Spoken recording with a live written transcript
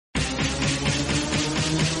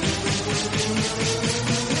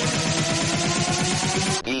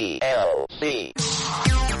DLC.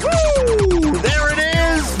 Woo! There it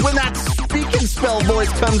is. When that speak and spell voice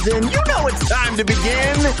comes in, you know it's time to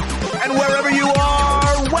begin. And wherever you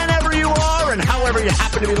are, whenever you are, and however you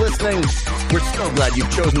happen to be listening, we're so glad you've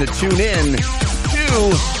chosen to tune in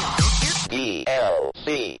to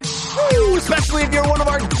DLC. Woo! Especially if you're one of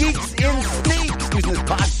our geeks in sneaks using this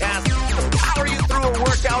podcast to power you through a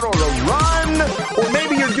workout or a run, or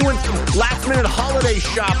maybe you're doing some last minute holiday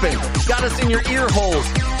shopping, got us in your ear holes.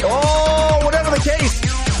 Oh, whatever the case,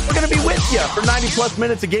 we're going to be with you for 90 plus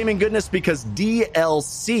minutes of gaming goodness, because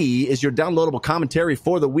DLC is your downloadable commentary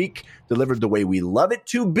for the week, delivered the way we love it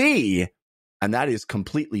to be. And that is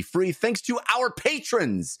completely free thanks to our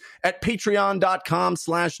patrons at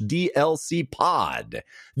patreon.com/DLC pod.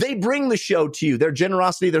 They bring the show to you. Their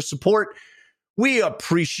generosity, their support, we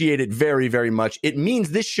appreciate it very, very much. It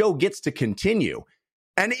means this show gets to continue.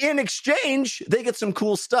 And in exchange, they get some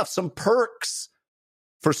cool stuff, some perks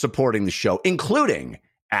for supporting the show, including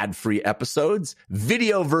ad-free episodes,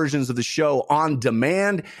 video versions of the show on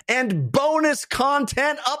demand, and bonus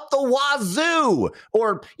content up the wazoo,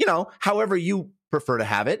 or, you know, however you prefer to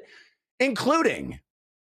have it, including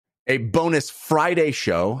a bonus Friday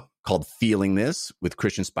show called Feeling This with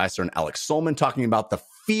Christian Spicer and Alex Solman, talking about the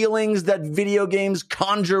feelings that video games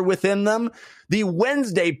conjure within them, the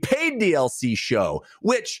Wednesday paid DLC show,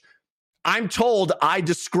 which I'm told I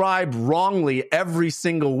describe wrongly every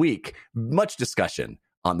single week. Much discussion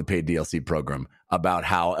on the paid DLC program about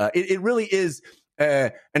how it really is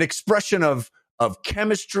an expression of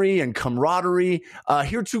chemistry and camaraderie,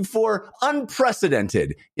 heretofore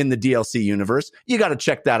unprecedented in the DLC universe. You got to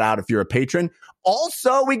check that out if you're a patron.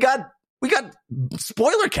 Also, we got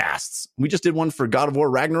spoiler casts. We just did one for God of War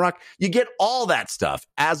Ragnarok. You get all that stuff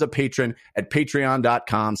as a patron at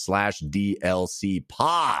patreon.com/DLC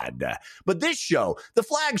pod. But this show, the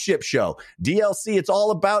flagship show, DLC, it's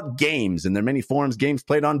all about games in their many forms, games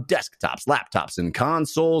played on desktops, laptops, and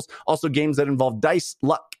consoles. Also games that involve dice,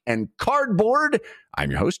 luck, and cardboard.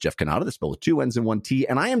 I'm your host, Jeff Canada, the spell with 2 N's and 1 T,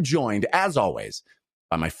 and I am joined, as always,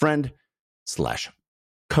 by my friend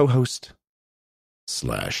 / co-host /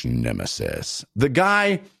 nemesis, the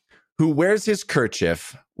guy who wears his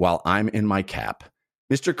kerchief while I'm in my cap,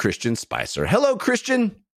 Mr. Christian Spicer. Hello,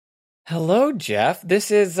 Christian. Hello, Jeff. This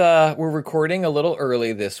is we're recording a little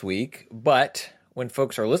early this week, but when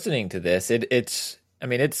folks are listening to this, it's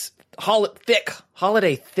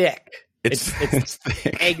holiday thick. It's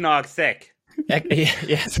thick. Eggnog thick.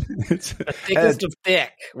 Yes, the thickest of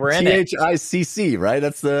thick. We're in THICC, right?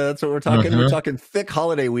 That's what we're talking. We're talking thick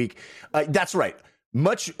holiday week. That's right.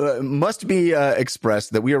 Much must be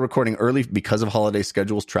expressed that we are recording early because of holiday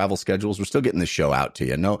schedules, travel schedules. We're still getting the show out to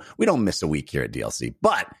you. No, we don't miss a week here at DLC,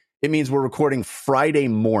 but it means we're recording Friday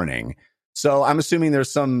morning. So I'm assuming there's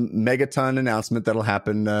some megaton announcement that'll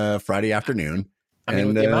happen Friday afternoon. I mean,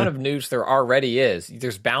 with the amount of news there already is,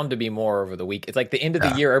 there's bound to be more over the week. It's like the end of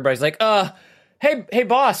the year. Everybody's like, hey,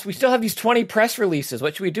 boss, we still have these 20 press releases.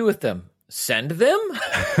 What should we do with them? Send them?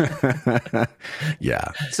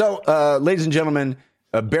 Yeah. So, ladies and gentlemen,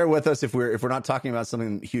 bear with us if we're not talking about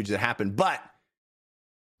something huge that happened. But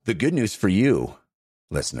the good news for you,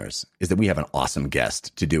 listeners, is that we have an awesome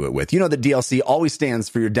guest to do it with. You know that DLC always stands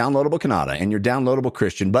for your downloadable Kanata and your downloadable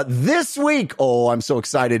Christian. But this week, I'm so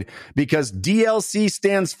excited because DLC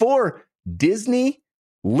stands for Disney,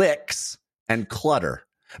 Licks, and Clutter.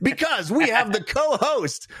 Because we have the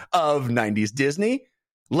co-host of 90s Disney,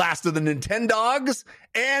 Last of the Nintendogs,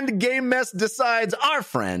 and Game Mess Decides. Our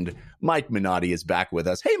friend Mike Minotti is back with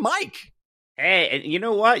us. Hey, Mike. Hey, and you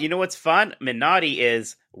know what? You know what's fun? Minotti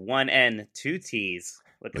is 1 N 2 T's.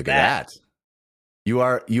 Look at that. You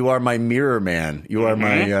are my mirror man. You are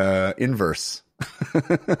my inverse.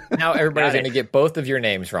 Now everybody's going to get both of your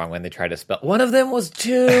names wrong when they try to spell. One of them was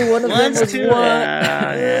 2. One of them was 1.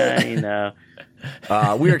 Yeah, you know.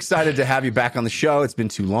 We're excited to have you back on the show. It's been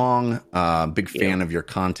too long. Big fan of your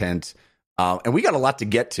content. And we got a lot to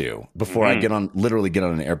get to before I literally get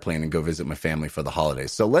on an airplane and go visit my family for the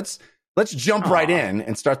holidays. So let's jump right in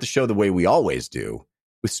and start the show the way we always do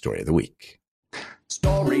with Story of the Week.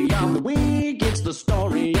 Story of the week, it's the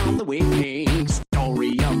story of the week.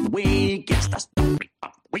 Story of the week, it's the story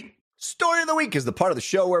of the week. Story of the Week is the part of the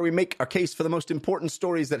show where we make our case for the most important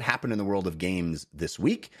stories that happen in the world of games this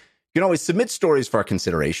week. You can always submit stories for our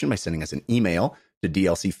consideration by sending us an email to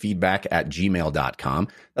dlcfeedback@gmail.com.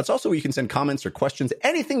 That's also where you can send comments or questions,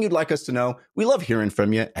 anything you'd like us to know. We love hearing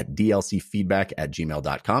from you at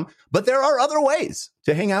dlcfeedback@gmail.com. But there are other ways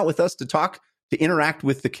to hang out with us, to talk, to interact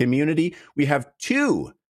with the community. We have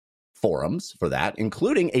 2 forums for that,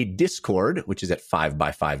 including a Discord, which is at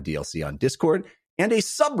 5x5 DLC on Discord, and a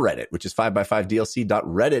subreddit, which is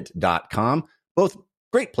 5x5dlc.reddit.com. Both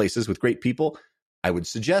great places with great people. I would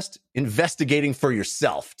suggest investigating for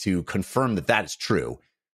yourself to confirm that that is true.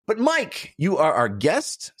 But Mike, you are our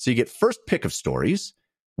guest, so you get first pick of stories.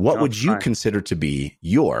 What would you consider to be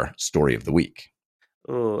your story of the week?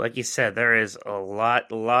 Oh, like you said, there is a lot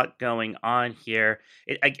going on here.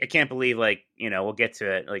 I can't believe, we'll get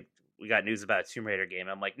to it. Like, we got news about a Tomb Raider game.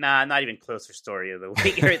 I'm like, nah, not even close for story of the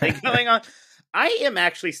week. Everything going on. I am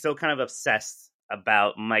actually still kind of obsessed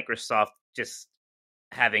about Microsoft just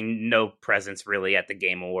having no presence really at the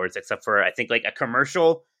Game Awards, except for, I think, like a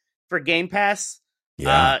commercial for Game Pass.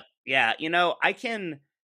 Yeah. They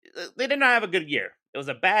did not have a good year. It was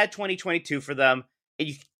a bad 2022 for them.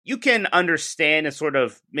 You can understand and sort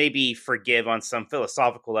of maybe forgive on some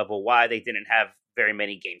philosophical level why they didn't have very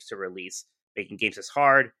many games to release. Making games is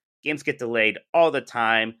hard. Games get delayed all the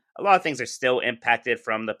time. A lot of things are still impacted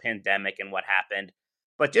from the pandemic and what happened.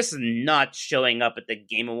 But just not showing up at the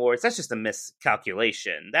Game Awards, that's just a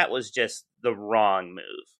miscalculation. That was just the wrong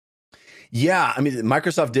move. Yeah, I mean,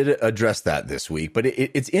 Microsoft did address that this week, but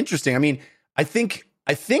it's interesting. I mean, I think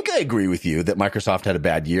I agree with you that Microsoft had a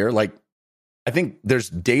bad year. Like, I think there's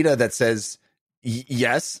data that says,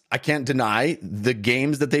 yes, I can't deny the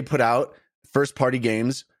games that they put out, first-party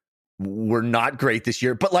games, were not great this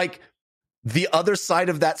year. But, like, the other side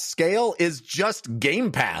of that scale is just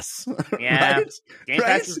Game Pass. Yeah, right? Game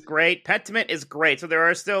Pass is great. Pentiment is great. So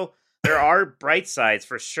there are bright sides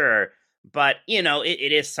for sure. But,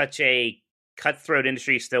 it is such a cutthroat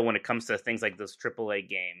industry still when it comes to things like those AAA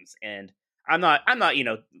games. And I'm not,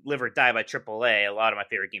 live or die by AAA. A lot of my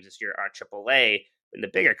favorite games this year aren't AAA. But in the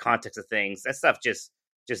bigger context of things, that stuff just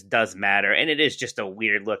does matter. And it is just a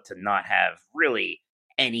weird look to not have really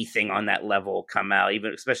anything on that level come out,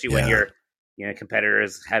 especially when you're,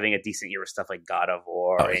 competitors having a decent year with stuff like God of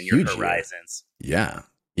War and your Horizons. Year.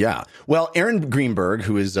 Yeah. Well, Aaron Greenberg,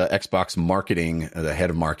 who is Xbox marketing, the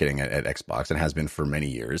head of marketing at Xbox and has been for many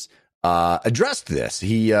years, addressed this.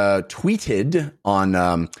 He tweeted on,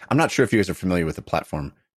 I'm not sure if you guys are familiar with the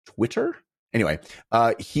platform Twitter. Anyway,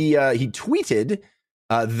 he tweeted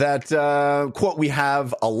that, quote, "We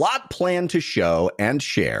have a lot planned to show and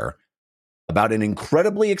share about an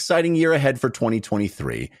incredibly exciting year ahead for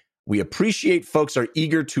 2023. We appreciate folks are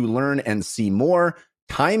eager to learn and see more.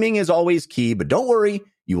 Timing is always key, but don't worry,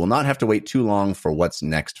 you will not have to wait too long for what's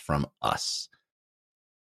next from us."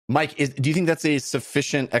 Mike, do you think that's a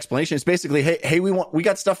sufficient explanation? It's basically, hey, we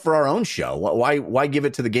got stuff for our own show. Why give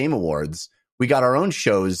it to the Game Awards? We got our own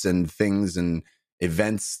shows and things and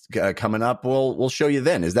events coming up. We'll show you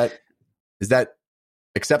then. Is that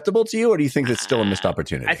acceptable to you, or do you think it's still a missed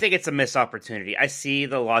opportunity? I think it's a missed opportunity. I see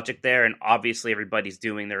the logic there, and obviously everybody's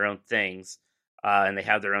doing their own things, and they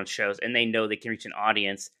have their own shows, and they know they can reach an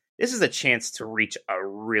audience. This is a chance to reach a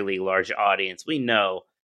really large audience. We know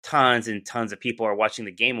tons and tons of people are watching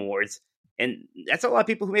the Game Awards, and that's a lot of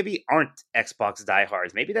people who maybe aren't Xbox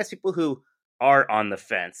diehards. Maybe that's people who are on the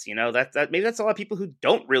fence. Maybe that's a lot of people who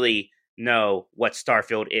don't really know what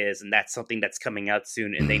Starfield is, and that's something that's coming out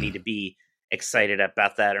soon, and they need to be excited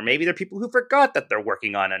about that. Or maybe there are people who forgot that they're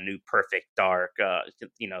working on a new Perfect Dark,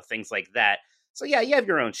 things like that. So yeah, you have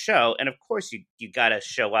your own show, and of course you got to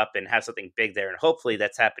show up and have something big there, and hopefully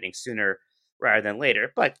that's happening sooner rather than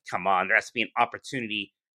later. But come on, there has to be an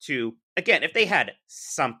opportunity to, again, if they had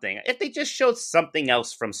something, if they just showed something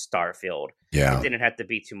else from Starfield, it didn't have to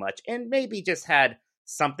be too much, and maybe just had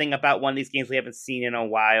something about one of these games we haven't seen in a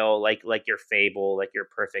while, like your Fable, like your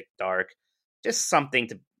Perfect Dark, just something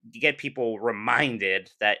to get people reminded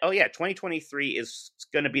that, oh yeah, 2023 is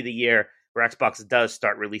going to be the year where Xbox does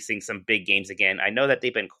start releasing some big games again. I know that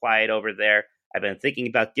they've been quiet over there. I've been thinking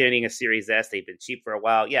about getting a Series S. They've been cheap for a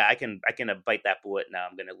while. Yeah, I can bite that bullet now.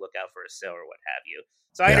 I'm going to look out for a sale or what have you.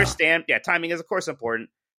 So I understand. Yeah, timing is of course important,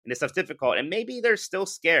 and this stuff's difficult. And maybe they're still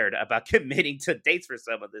scared about committing to dates for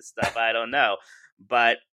some of this stuff. I don't know.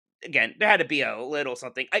 But again, there had to be a little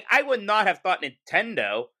something. I would not have thought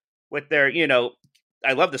Nintendo with their,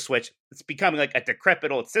 I love the Switch. It's becoming like a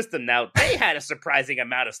decrepit old system now. They had a surprising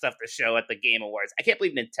amount of stuff to show at the Game Awards. I can't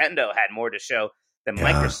believe Nintendo had more to show than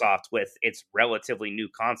Microsoft with its relatively new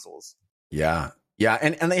consoles. Yeah. Yeah.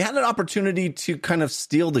 And they had an opportunity to kind of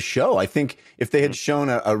steal the show. I think if they had shown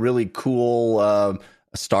a really cool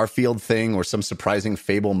Starfield thing or some surprising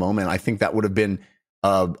Fable moment, I think that would have been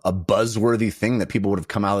a buzzworthy thing that people would have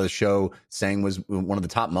come out of the show saying was one of the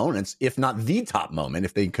top moments, if not the top moment,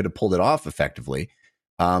 if they could have pulled it off effectively.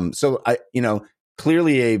 So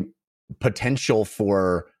clearly a potential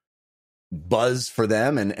for buzz for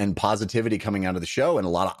them and positivity coming out of the show and a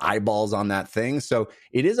lot of eyeballs on that thing. So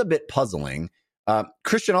it is a bit puzzling.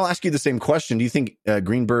 Christian, I'll ask you the same question. Do you think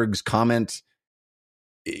Greenberg's comment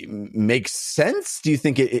makes sense? Do you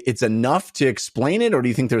think it's enough to explain it, or do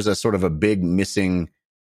you think there's a sort of a big missing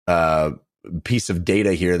piece of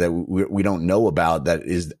data here that we don't know about that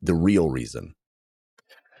is the real reason?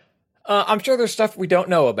 I'm sure there's stuff we don't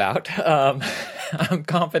know about. I'm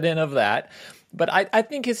confident of that. But I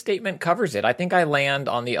think his statement covers it. I think I land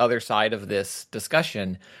on the other side of this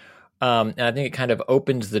discussion. And I think it kind of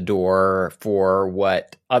opens the door for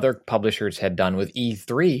what other publishers had done with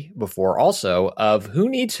E3 before also, of who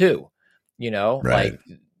needs who. Like,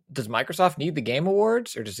 does Microsoft need the Game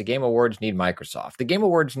Awards, or does the Game Awards need Microsoft? The Game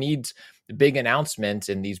Awards needs big announcements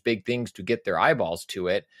and these big things to get their eyeballs to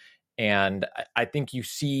it. And I think you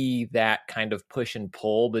see that kind of push and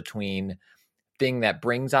pull between thing that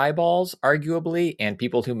brings eyeballs, arguably, and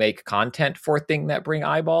people who make content for thing that bring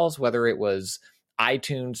eyeballs, whether it was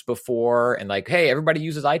iTunes before and like, hey, everybody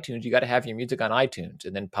uses iTunes, you got to have your music on iTunes.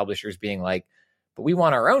 And then publishers being like, but we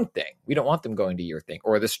want our own thing. We don't want them going to your thing.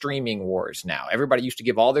 Or the streaming wars now. Everybody used to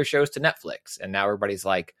give all their shows to Netflix. And now everybody's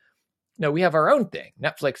like, no, we have our own thing.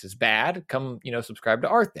 Netflix is bad. Come, subscribe to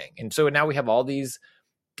our thing. And so now we have all these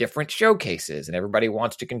different showcases and everybody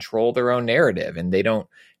wants to control their own narrative and they don't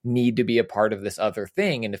need to be a part of this other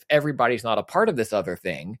thing. And if everybody's not a part of this other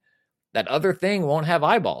thing, that other thing won't have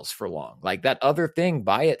eyeballs for long. Like, that other thing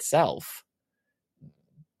by itself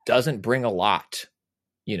doesn't bring a lot,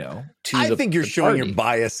 to I think you're showing party. your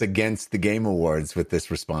bias against the Game Awards with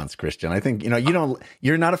this response, Christian. I think,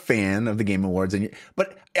 you're not a fan of the Game Awards,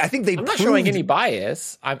 but I think I'm not showing any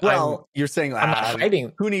bias. You're saying, I'm not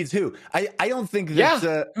hiding. Who needs who? I don't think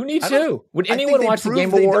that. Who needs who? Would anyone watch the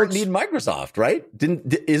Game Awards? They don't need Microsoft, right?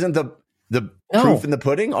 Isn't the proof in the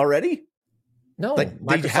pudding already? No,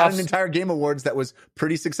 like they had an entire Game Awards that was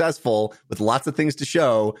pretty successful with lots of things to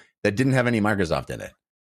show that didn't have any Microsoft in it.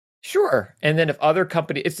 Sure. And then if other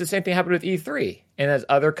companies, it's the same thing happened with E3. And as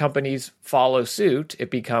other companies follow suit, it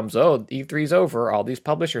becomes, E3's over. All these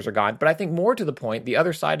publishers are gone. But I think more to the point, the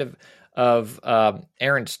other side of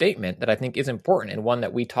Aaron's statement that I think is important, and one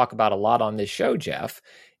that we talk about a lot on this show, Jeff,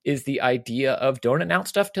 is the idea of don't announce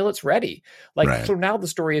stuff till it's ready. So now the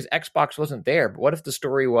story is Xbox wasn't there, but what if the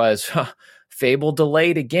story was Fable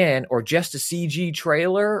delayed again, or just a CG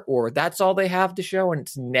trailer, or that's all they have to show and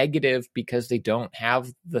it's negative because they don't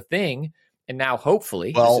have the thing. And now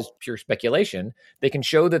hopefully, this is pure speculation, they can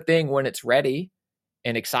show the thing when it's ready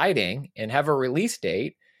and exciting and have a release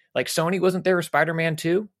date. Like Sony wasn't there with Spider-Man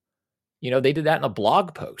 2. They did that in a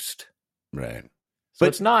blog post. Right. So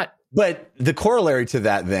it's not. But the corollary to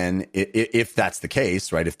that, then, if that's the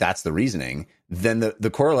case, right, if that's the reasoning, then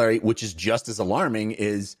the corollary, which is just as alarming,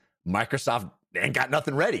 is Microsoft ain't got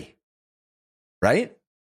nothing ready, right?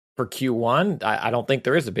 For Q1, I don't think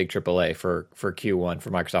there is a big AAA for Q1 for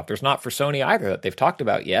Microsoft. There's not for Sony either that they've talked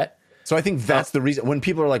about yet. So I think that's the reason. When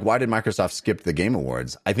people are like, why did Microsoft skip the Game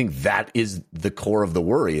Awards? I think that is the core of the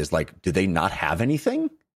worry, is like, do they not have anything?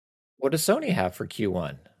 What does Sony have for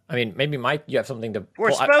Q1? I mean, maybe Mike, you have something to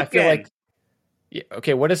pull. I feel like,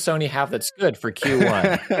 okay, what does Sony have that's good for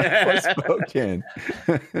Q1? Forspoken.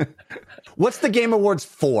 What's the Game Awards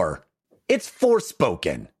for? It's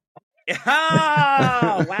Forspoken.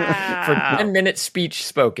 Oh, wow. For 10-minute speech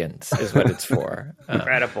spoken is what it's for.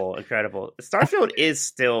 Incredible. Starfield is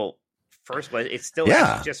still first, but it's still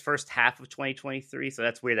just first half of 2023. So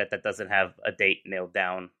that's weird that doesn't have a date nailed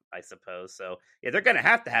down, I suppose. So yeah, they're going to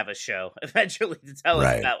have a show eventually to tell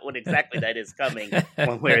us about what exactly that is coming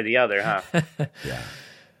one way or the other, huh? Yeah.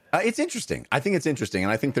 It's interesting. I think it's interesting.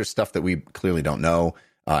 And I think there's stuff that we clearly don't know.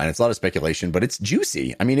 And it's a lot of speculation, but it's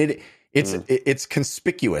juicy. I mean, it's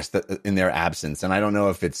conspicuous that in their absence. And I don't know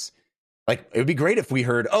if it's like, it would be great if we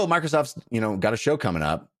heard, Microsoft's, got a show coming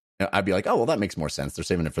up. I'd be like, oh, well, that makes more sense. They're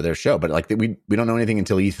saving it for their show. But like, we don't know anything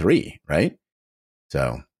until E3, right?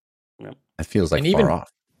 So it feels like far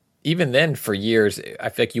off. Even then, for years, I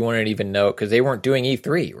feel like you wouldn't even know, because they weren't doing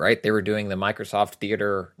E3, right? They were doing the Microsoft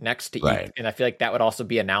theater next to E3. And I feel like that would also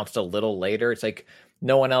be announced a little later. It's like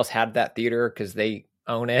no one else had that theater because they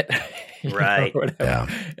own it. Right. Yeah.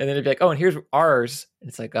 And then it'd be like, and here's ours. And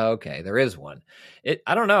it's like, okay, there is one.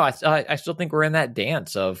 I don't know. I still think we're in that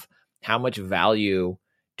dance of how much value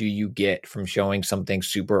do you get from showing something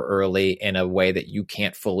super early in a way that you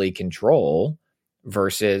can't fully control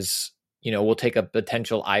versus, we'll take a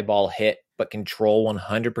potential eyeball hit, but control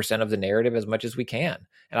 100% of the narrative as much as we can.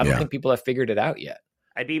 And I don't think people have figured it out yet.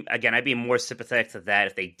 I'd be more sympathetic to that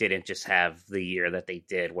if they didn't just have the year that they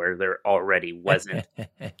did, where there already wasn't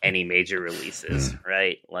any major releases,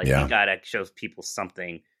 right? Like, you gotta show people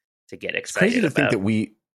something to get excited about. It's crazy to think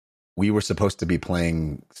that we were supposed to be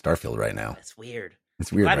playing Starfield right now. That's weird.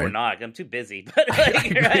 It's weird, Glad right? we're not. I'm too busy. But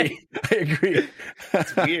you're right. I agree.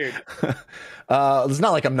 It's weird. It's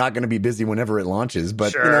not like I'm not going to be busy whenever it launches,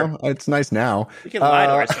 but Sure. it's nice now. We can lie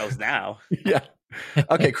to ourselves now. Yeah.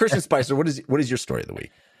 Okay, Christian Spicer, what is your story of the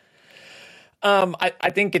week?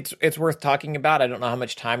 I think it's worth talking about. I don't know how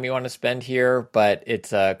much time you want to spend here, but it's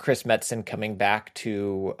Chris Metzen coming back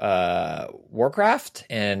to Warcraft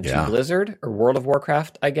and to Blizzard, or World of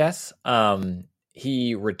Warcraft, I guess.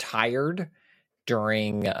 He retired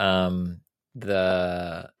during the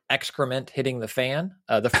excrement hitting the fan,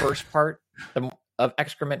 the first part of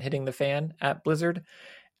excrement hitting the fan at Blizzard.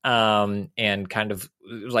 And kind of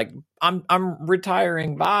was like, I'm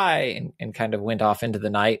retiring, bye, and kind of went off into the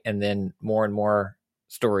night. And then more and more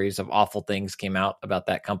stories of awful things came out about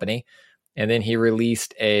that company. And then he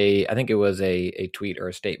released I think it was a tweet or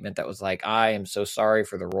a statement that was like, I am so sorry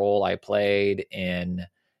for the role I played in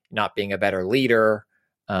not being a better leader.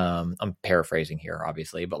 I'm paraphrasing here,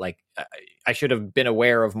 obviously, but like, I should have been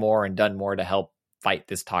aware of more and done more to help fight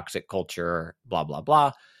this toxic culture, blah, blah,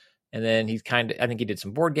 blah. And then I think he did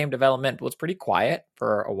some board game development, but was pretty quiet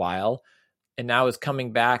for a while. And now is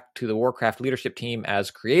coming back to the Warcraft leadership team as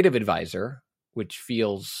creative advisor, which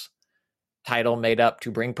feels title made up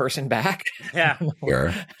to bring person back. Yeah.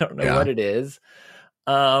 I don't know what it is.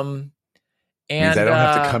 And means I don't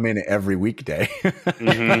have to come in every weekday.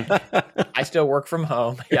 I still work from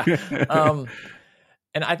home. Yeah.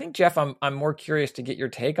 And I think, Jeff, I'm more curious to get your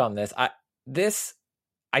take on this. I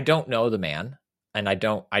don't know the man. And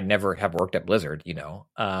I never have worked at Blizzard,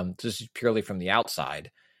 this is purely from the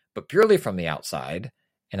outside,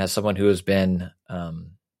 and as someone who has been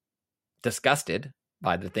disgusted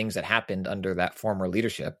by the things that happened under that former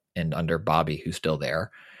leadership and under Bobby, who's still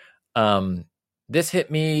there. This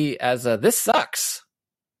hit me as this sucks.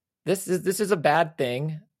 This is a bad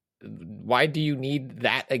thing. Why do you need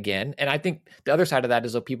that again? And I think the other side of that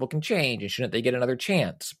is that people can change, and shouldn't they get another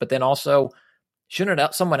chance? But then also,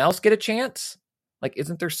 shouldn't someone else get a chance? Like,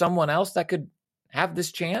 isn't there someone else that could have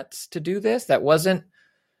this chance to do this that wasn't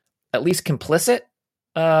at least complicit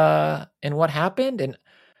in what happened? And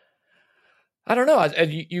I don't know.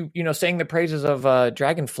 You saying the praises of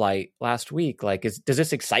Dragonflight last week, like, does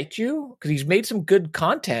this excite you? Because he's made some good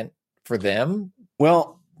content for them.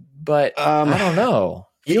 Well, but I don't know.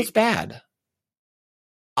 Feels bad.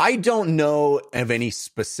 I don't know of any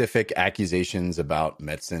specific accusations about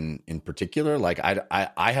Metzen in particular. Like, I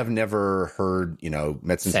have never heard,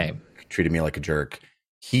 Metzen treated me like a jerk.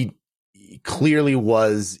 He clearly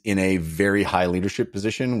was in a very high leadership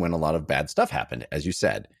position when a lot of bad stuff happened, as you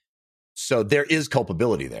said. So there is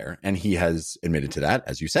culpability there, and he has admitted to that,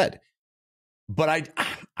 as you said. But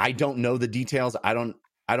I don't know the details. I don't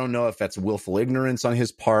know if that's willful ignorance on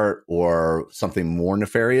his part or something more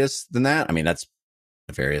nefarious than that. I mean, that's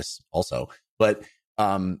nefarious also, but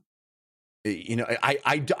I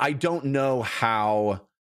don't know how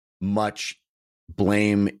much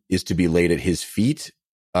blame is to be laid at his feet.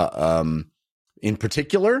 In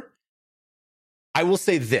particular, I will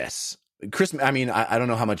say this, Chris. I mean, I don't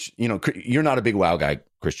know how much you're not a big WoW guy,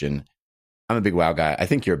 Christian. I'm a big WoW guy. I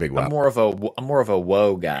think you're a big WoW. I'm more of a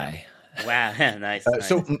woe guy. Wow, nice.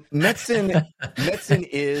 So Metzen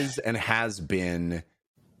is and has been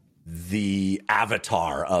the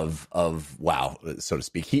avatar of WoW, so to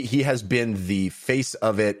speak. He has been the face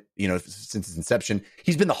of it, since its inception.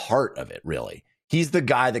 He's been the heart of it, really. He's the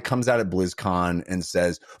guy that comes out at BlizzCon and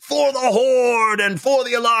says, for the Horde and for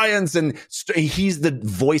the Alliance. And he's the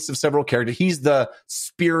voice of several characters. He's the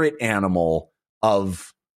spirit animal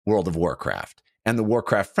of World of Warcraft and the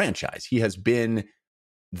Warcraft franchise. He has been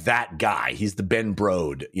that guy. He's the Ben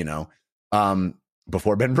Brode,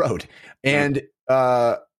 before Ben Brode. And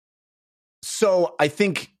so I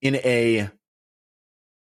think in a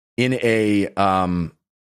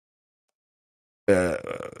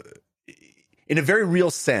very real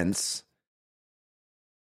sense,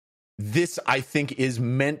 this, I think, is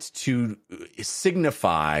meant to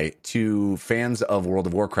signify to fans of World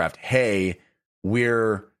of Warcraft, hey,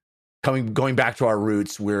 we're going back to our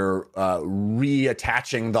roots. We're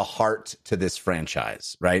reattaching the heart to this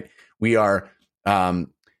franchise, right? We are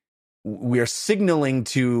signaling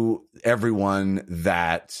to everyone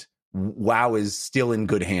that WoW is still in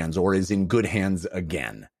good hands, or is in good hands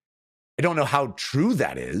again. I don't know how true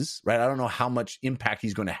that is, right? I don't know how much impact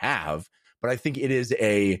he's going to have, but I think it is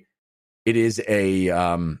a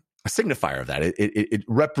signifier of that. It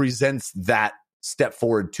represents that step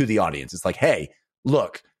forward to the audience. It's like, hey,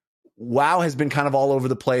 look, WoW has been kind of all over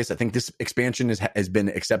the place. I think this expansion has been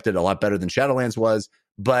accepted a lot better than Shadowlands was,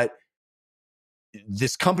 but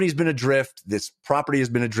this company's been adrift. This property has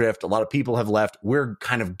been adrift. A lot of people have left. We're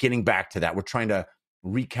kind of getting back to that. We're trying to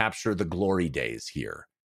recapture the glory days here.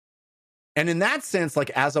 And in that sense, like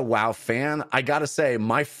as a WoW fan, I got to say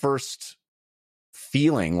my first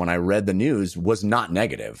feeling when I read the news was not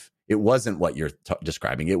negative. It wasn't what you're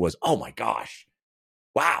describing. It was, oh my gosh,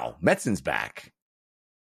 wow, Metzen's back.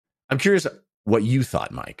 I'm curious what you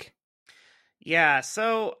thought, Mike. Yeah,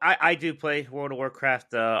 so I do play World of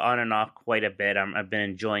Warcraft on and off quite a bit. I've been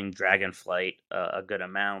enjoying Dragonflight a good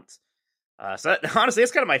amount. So honestly,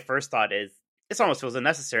 that's kind of my first thought is, this almost feels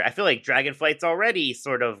unnecessary. I feel like Dragonflight's already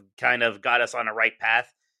sort of kind of got us on a right path.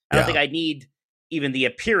 I don't think I need even the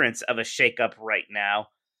appearance of a shakeup right now.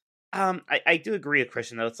 I do agree with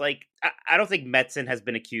Christian, though. It's like, I don't think Metzen has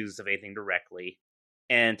been accused of anything directly.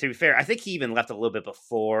 And to be fair, I think he even left a little bit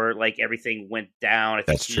before like everything went down. I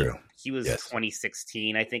think That's true. He was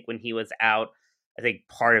 2016, I think, when he was out. I think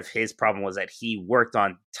part of his problem was that he worked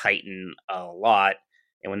on Titan a lot.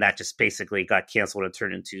 And when that just basically got canceled and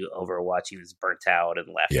turned into Overwatch, he was burnt out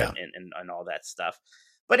and left and all that stuff.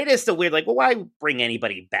 But it is still weird. Like, well, why bring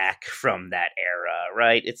anybody back from that era,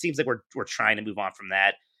 right? It seems like we're trying to move on from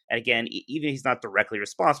that. And again, even if he's not directly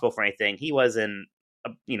responsible for anything, he was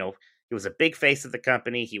he was a big face of the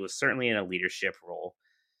company. He was certainly in a leadership role.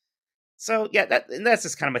 So yeah, that's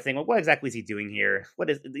just kind of my thing. Well, what exactly is he doing here?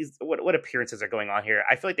 What appearances are going on here?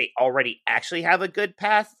 I feel like they already actually have a good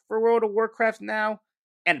path for World of Warcraft now.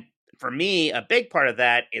 And for me, a big part of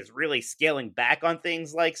that is really scaling back on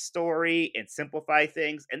things like story and simplify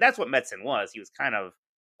things. And that's what Metzen was. He was kind of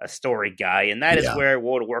a story guy. And that is where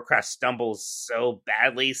World of Warcraft stumbles so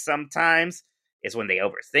badly sometimes, is when they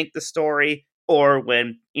overthink the story, or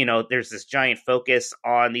when, there's this giant focus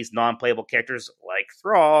on these non-playable characters like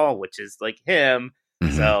Thrall, which is like him.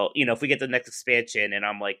 Mm-hmm. So, if we get the next expansion and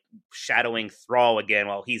I'm like shadowing Thrall again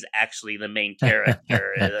while he's actually the main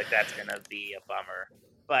character, like that's going to be a bummer.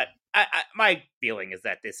 But my feeling is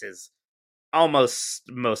that this is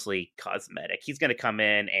mostly cosmetic. He's going to come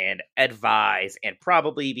in and advise and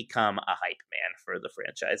probably become a hype man for the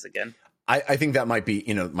franchise again. I think that might be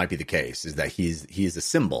the case, is that he's a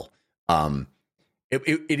symbol.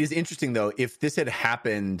 It is interesting though, if this had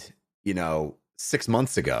happened, 6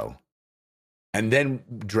 months ago, and then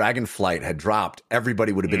Dragonflight had dropped,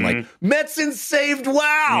 everybody would have been like, Metzen saved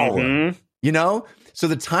WoW! Mm-hmm. So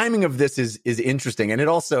the timing of this is interesting, and it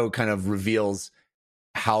also kind of reveals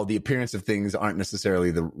how the appearance of things aren't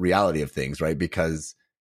necessarily the reality of things, right? Because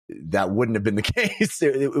that wouldn't have been the case.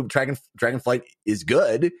 Dragonflight is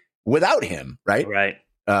good without him, right?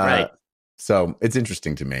 Right. So it's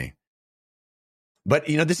interesting to me. But,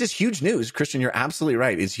 this is huge news. Christian, you're absolutely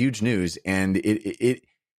right. It's huge news. And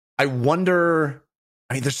I wonder,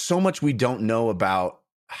 there's so much we don't know about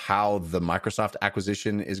how the Microsoft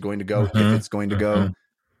acquisition is going to go, if it's going to go.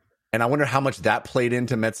 And I wonder how much that played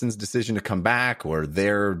into Metzen's decision to come back, or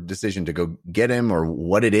their decision to go get him, or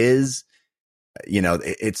what it is.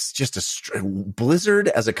 It's just Blizzard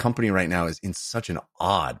as a company right now is in such an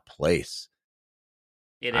odd place.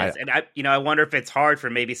 It is. And I wonder if it's hard for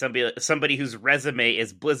maybe somebody whose resume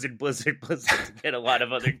is Blizzard to get a lot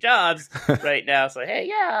of other jobs right now. So, hey,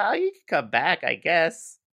 yeah, you can come back, I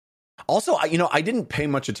guess. Also, I didn't pay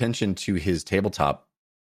much attention to his tabletop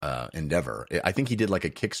endeavor. I think he did like a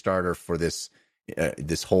Kickstarter for this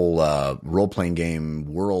whole role-playing game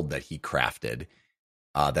world that he crafted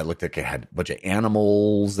that looked like it had a bunch of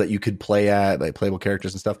animals that you could play at, like playable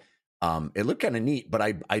characters and stuff. It looked kind of neat, but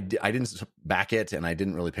I didn't back it, and I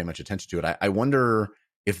didn't really pay much attention to it. I wonder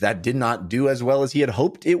if that did not do as well as he had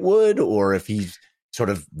hoped it would, or if he's sort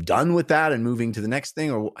of done with that and moving to the next thing,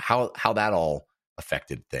 or how that all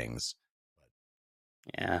affected things.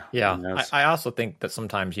 Yeah. I also think that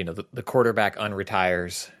sometimes, the quarterback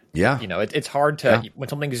unretires. Yeah. It's hard to, when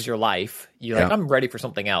something is your life, you're like, I'm ready for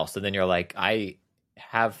something else. And then you're like, I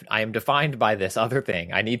am defined by this other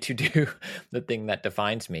thing. I need to do the thing that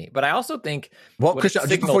defines me. But I also think, well, Christian,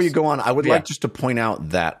 just before you go on, I would like just to point out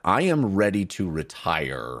that I am ready to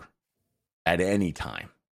retire at any time,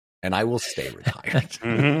 and I will stay retired.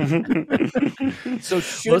 So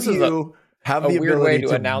should you have the weird way to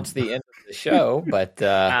to announce the end of the show, but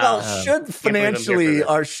should financially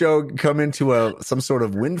our show come into some sort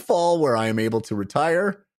of windfall where I am able to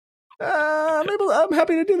retire, I'm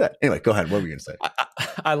happy to do that. Anyway, go ahead. What were we going to say?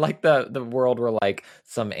 I like the world where like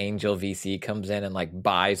some angel VC comes in and like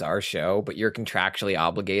buys our show, but you're contractually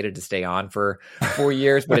obligated to stay on for 4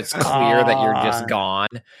 years, but it's clear that you're just gone.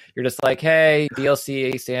 You're just like, hey,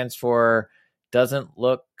 DLC stands for doesn't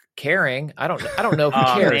look caring. I don't know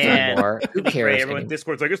who cares anymore. Who cares? Everyone in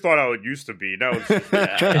Discord's like, it's not how it used to be. No,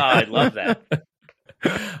 I love that.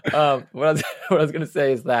 What I was going to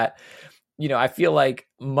say is that, I feel like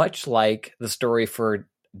much like the story for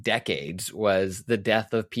decades was the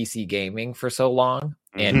death of PC gaming for so long.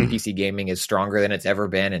 And PC gaming is stronger than it's ever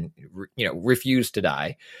been and, refused to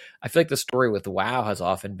die. I feel like the story with WoW has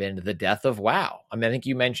often been the death of WoW. I mean, I think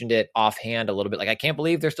you mentioned it offhand a little bit. Like, I can't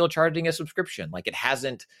believe they're still charging a subscription. Like, it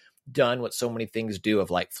hasn't done what so many things do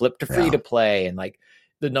of like flip to free to play, and like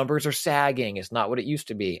the numbers are sagging. It's not what it used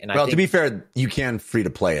to be. And to be fair, you can free to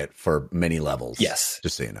play it for many levels. Yes.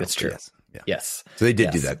 Just so you know. That's true. Yes. Yeah. Yes. So they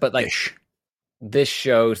did do that. But like, this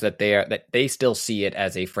shows that they still see it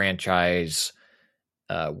as a franchise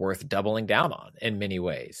worth doubling down on in many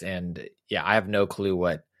ways. And yeah, I have no clue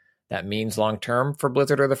what that means long term for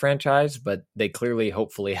Blizzard or the franchise, but they clearly,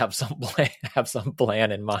 hopefully, have some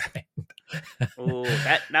plan in mind. Ooh,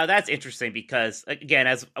 that's interesting because, again,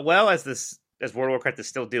 as well as World of Warcraft is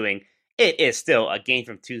still doing, it is still a game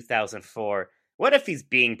from 2004. What if he's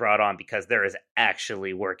being brought on because there is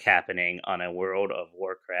actually work happening on a World of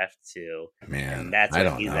Warcraft 2? Man, and that's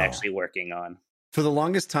what he's actually working on. For the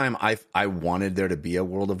longest time, I wanted there to be a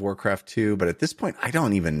World of Warcraft 2, but at this point, I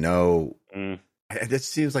don't even know. This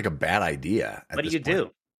seems like a bad idea. What do you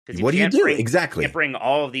do? What do you do? Exactly. You can't bring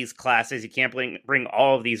all of these classes. You can't bring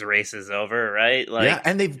all of these races over, right? Like, yeah,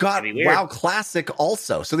 and they've got WoW Classic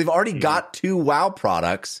also. So they've already got two WoW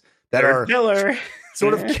products that are killer.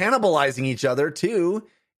 Sort of cannibalizing each other too.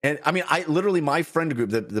 And I mean, my friend group,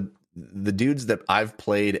 the dudes that I've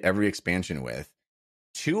played every expansion with,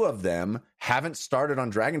 two of them haven't started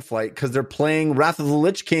on Dragonflight because they're playing Wrath of the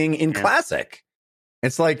Lich King in Classic.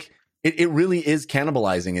 It's like it really is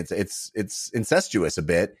cannibalizing. It's incestuous a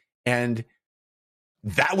bit, and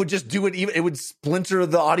that would just do it. It would splinter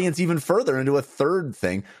the audience even further into a third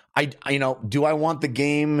thing. Do I want the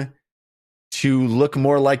game to look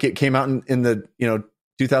more like it came out in the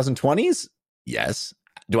 2020s? Yes.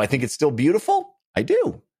 Do I think it's still beautiful? I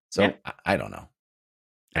do. So I don't know.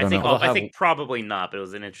 I think probably not, but it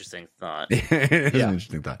was an interesting thought. It was an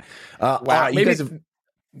interesting thought. Wow. You guys have...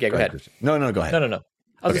 go ahead. No, go ahead. No.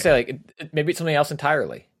 I was gonna say, like, maybe it's something else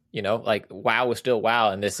entirely. Like WoW is still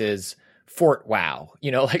WoW, and this is Fort WoW.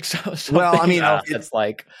 Like so. Well, I mean, it's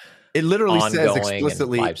like it literally says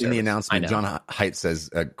explicitly in the announcement. John Haidt says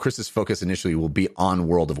Chris's focus initially will be on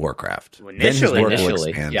World of Warcraft. Initially,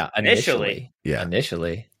 yeah. Initially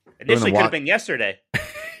could have been yesterday.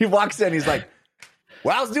 He walks in, he's like,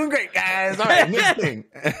 WoW's doing great, guys. All right, next thing.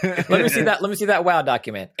 Let me see that WoW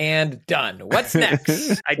document. And done. What's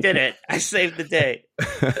next? I did it. I saved the day.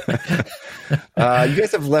 You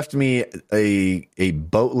guys have left me a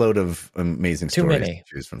boatload of amazing stories to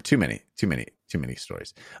choose from. Too many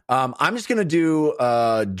stories. I'm just going to do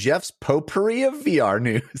Jeff's potpourri of VR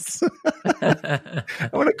news. I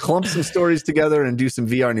want to clump some stories together and do some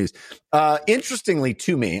VR news. Interestingly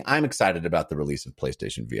to me, I'm excited about the release of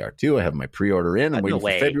PlayStation VR 2. I have my pre-order in. I'm waiting for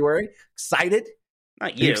February. Excited?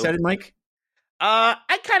 Not you. Are you excited, Mike? I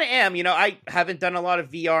kind of am. I haven't done a lot of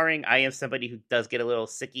VRing. I am somebody who does get a little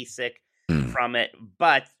sick from it.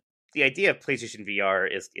 But the idea of PlayStation VR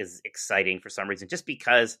is exciting for some reason, just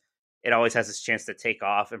because it always has this chance to take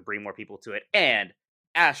off and bring more people to it. And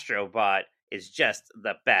Astrobot is just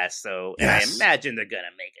the best. So and I imagine they're going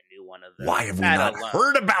to make a new one of them. Why have we not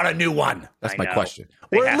heard about a new one? That's my question.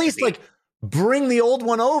 Or at least bring the old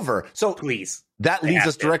one over. So please. That leads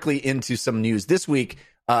us directly into some news this week.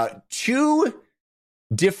 Two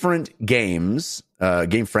different game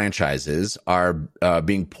franchises are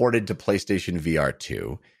being ported to PlayStation VR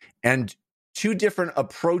 2. And two different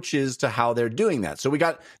approaches to how they're doing that. So we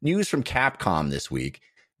got news from Capcom this week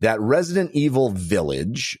that Resident Evil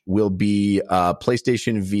Village will be a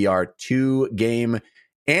PlayStation VR 2 game.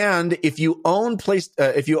 And if you own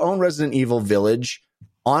Resident Evil Village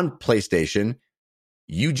on PlayStation,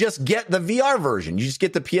 you just get the VR version. You just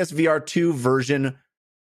get the PSVR 2 version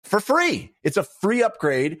for free. It's a free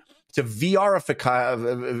upgrade to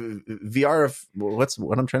what's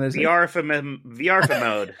what I'm trying to say? VR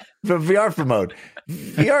mode. VR mode.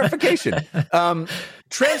 VRification.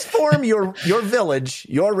 Transform your village,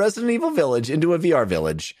 your Resident Evil Village, into a VR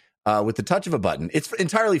village with the touch of a button. It's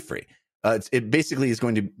entirely free. It basically is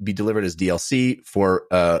going to be delivered as DLC for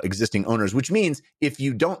existing owners, which means if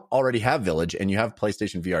you don't already have Village and you have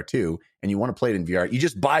PlayStation VR 2 and you want to play it in VR, you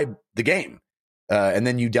just buy the game and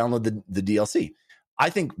then you download the DLC. I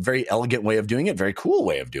think very elegant way of doing it, very cool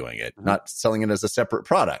way of doing it, not selling it as a separate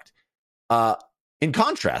product. In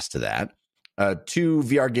contrast to that, two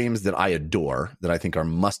VR games that I adore, that I think are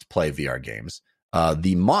must-play VR games,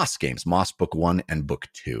 the Moss games, Moss Book 1 and Book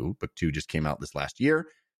 2. Book 2 just came out this last year.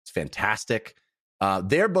 It's fantastic.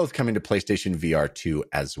 They're both coming to PlayStation VR 2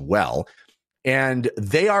 as well. And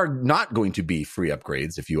they are not going to be free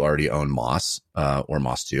upgrades if you already own Moss or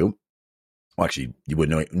Moss 2. well, actually, you would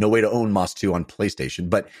know no way to own Moss 2 on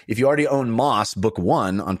PlayStation. But if you already own Moss Book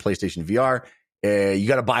 1 on PlayStation VR, you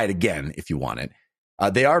got to buy it again if you want it.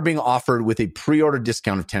 They are being offered with a pre-order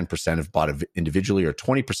discount of 10% if bought individually, or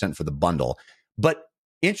 20% for the bundle. But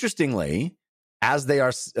interestingly, as they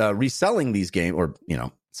are reselling these games, or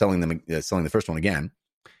selling the first one again,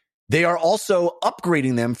 they are also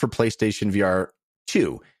upgrading them for PlayStation VR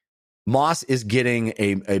 2. Moss is getting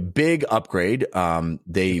a big upgrade.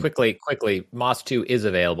 Quickly, Moss 2 is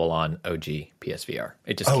available on OG PSVR.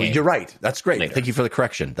 It just came. You're right. That's great. Later. Thank you for the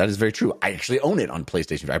correction. That is very true. I actually own it on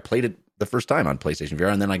PlayStation VR. I played it the first time on PlayStation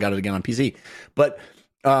VR, and then I got it again on PC. But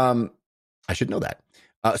I should know that.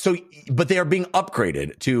 But they are being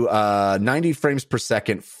upgraded to 90 frames per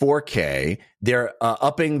second, 4K. They're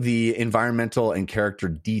upping the environmental and character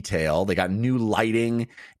detail. They got new lighting,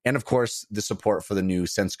 and of course, the support for the new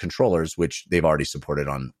Sense controllers, which they've already supported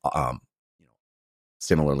on,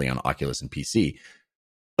 similarly on Oculus and PC.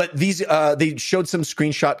 But these, they showed some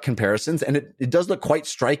screenshot comparisons, and it does look quite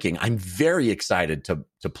striking. I'm very excited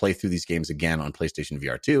to play through these games again on PlayStation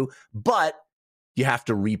VR 2, but you have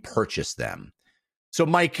to repurchase them. So,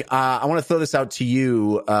 Mike, I want to throw this out to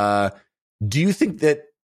you. Do you think that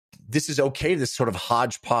this is okay, this sort of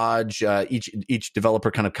hodgepodge, each developer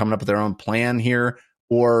kind of coming up with their own plan here?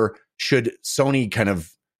 Or should Sony kind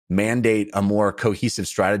of mandate a more cohesive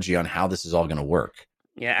strategy on how this is all going to work?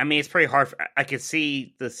 Yeah, I mean, it's pretty hard. I could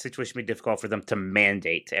see the situation be difficult for them to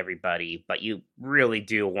mandate to everybody, but you really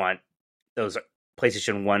do want those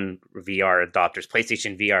PlayStation 1 VR adopters,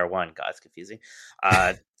 PlayStation VR 1, God, it's confusing.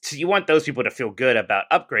 So you want those people to feel good about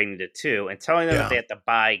upgrading to 2 and telling them that they have to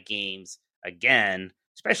buy games again,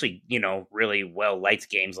 especially, really well-liked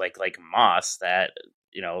games like Moss that,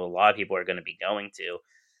 a lot of people are going to be going to.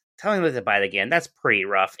 Telling them to buy it again, that's pretty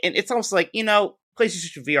rough. And it's almost like,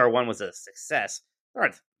 PlayStation VR 1 was a success. There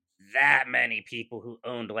aren't that many people who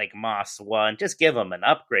owned like Moss 1. Just give them an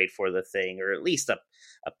upgrade for the thing, or at least a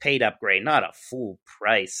paid upgrade, not a full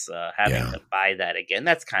price having to buy that again.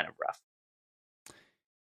 That's kind of rough.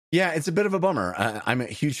 Yeah, it's a bit of a bummer. I'm a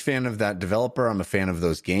huge fan of that developer. I'm a fan of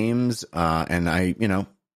those games. And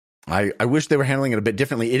I wish they were handling it a bit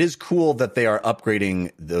differently. It is cool that they are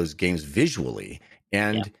upgrading those games visually.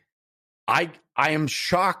 And I am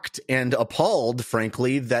shocked and appalled,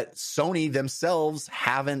 frankly, that Sony themselves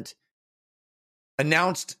haven't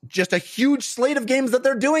announced just a huge slate of games that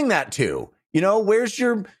they're doing that to. Where's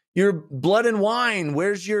your Blood and Wine?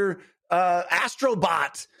 Where's your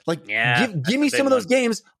Astrobot? Give me some of those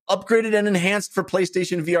games upgraded and enhanced for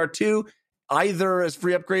PlayStation VR 2, either as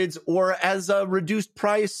free upgrades or as a reduced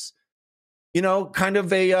price, kind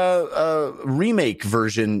of a remake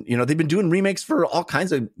version. They've been doing remakes for all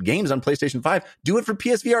kinds of games on PlayStation 5. Do it for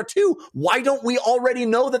PSVR 2. Why don't we already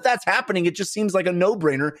know that that's happening? It just seems like a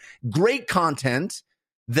no-brainer. Great content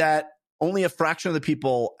that only a fraction of the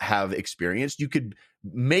people have experienced. You could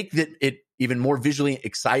make it even more visually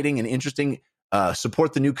exciting and interesting.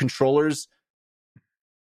 Support the new controllers.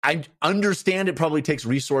 I understand it probably takes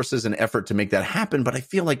resources and effort to make that happen, but I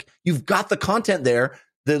feel like you've got the content there.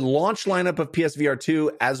 The launch lineup of PSVR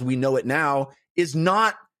 2, as we know it now, is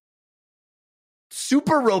not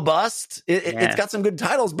super robust. It's got some good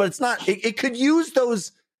titles, but it's not. It could use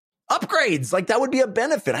those upgrades. Like, that would be a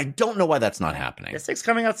benefit. I don't know why that's not happening. This thing's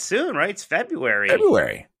coming out soon, right? It's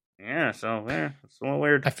February. Yeah, so it's a little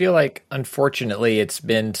weird. I feel like, unfortunately, it's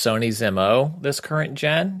been Sony's MO this current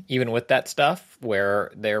gen, even with that stuff,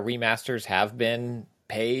 where their remasters have been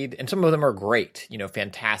paid, and some of them are great,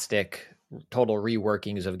 fantastic total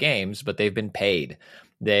reworkings of games, but they've been paid.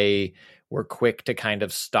 They were quick to kind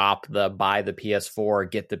of stop the buy the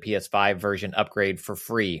PS4, get the PS5 version upgrade for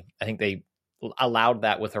free. I think they allowed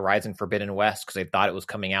that with Horizon Forbidden West because they thought it was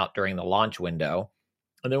coming out during the launch window.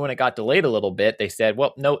 And then when it got delayed a little bit, they said,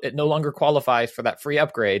 well, no, it no longer qualifies for that free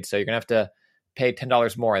upgrade. So you're going to have to pay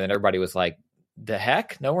 $10 more. And then everybody was like, the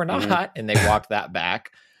heck? No, we're not. Mm-hmm. And they walked that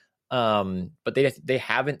back. But they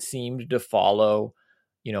haven't seemed to follow,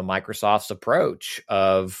 Microsoft's approach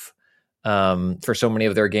of, for so many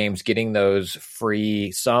of their games, getting those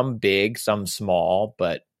free, some big, some small,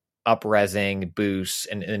 but up-resing boosts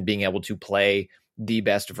and being able to play the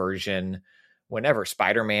best version whenever.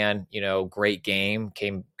 Spider-Man, great game,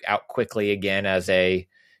 came out quickly again as a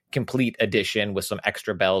complete edition with some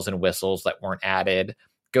extra bells and whistles that weren't added.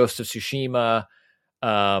 Ghost of Tsushima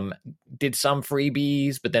did some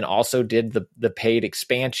freebies, but then also did the paid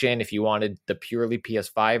expansion if you wanted the purely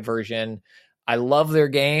PS5 version. I love their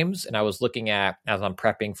games, and I was looking at, as I'm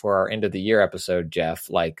prepping for our end of the year episode, Jeff,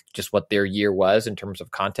 like just what their year was in terms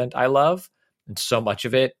of content I love. And so much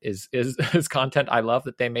of it is content I love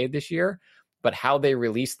that they made this year. but how they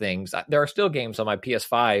release things, there are still games on my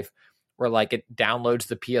PS5 where like it downloads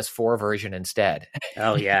the PS4 version instead.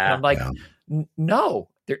 Oh And yeah. I'm like, no,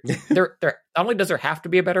 there not only does there have to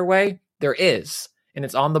be a better way, there is. And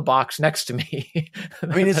it's on the box next to me. I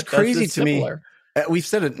mean, it's crazy to me. Similar. We've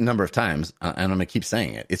said it a number of times, and I'm going to keep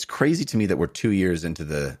saying it. It's crazy to me that we're 2 years into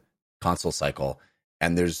the console cycle,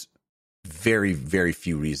 and there's very, very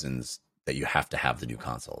few reasons that you have to have the new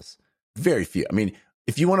consoles. Very few. I mean,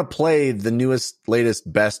 if you want to play the newest,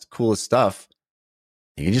 latest, best, coolest stuff,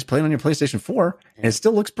 you can just play it on your PlayStation 4, and it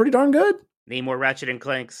still looks pretty darn good. Need more Ratchet and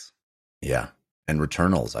Clanks. Yeah, and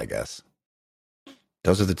Returnals, I guess.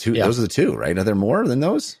 Those are the two. Yeah. Those are the two, right? Are there more than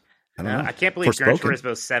those? I don't know. I can't believe Gran Forspoken.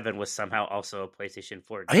 Turismo 7 was somehow also a PlayStation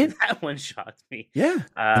 4. That one shocked me. Yeah,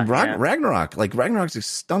 and yeah. Ragnarok. Like Ragnarok's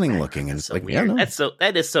just stunning looking, and it's so like, weird. yeah, no.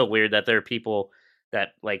 That is so weird that there are people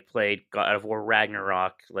that like played God of War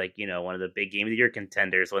Ragnarok, like, you know, one of the big Game of the Year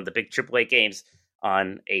contenders, one of the big AAA games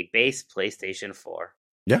on a base PlayStation 4.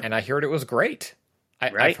 Yeah, And I heard it was great.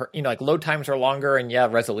 Right? I've heard, you know, like load times are longer and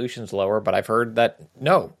resolution's lower, but I've heard that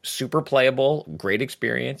super playable, great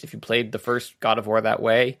experience. If you played the first God of War that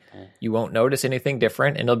way, you won't notice anything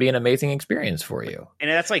different, and it'll be an amazing experience for you. And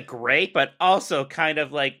that's like great, but also kind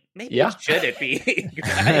of like maybe it shouldn't be.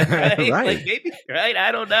 right? Right. Like maybe right?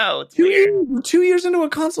 I don't know. It's 2 weird. 2 years into a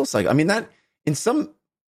console cycle. I mean, that in some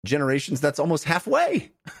generations, that's almost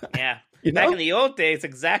halfway. Yeah. You Back know? in the old days,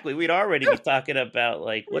 exactly, we'd already be talking about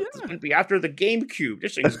like what's going to be after the GameCube.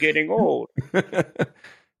 This thing's getting old.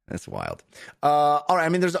 That's wild. All right. I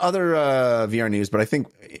mean, there's other VR news, but I think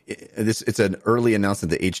it's an early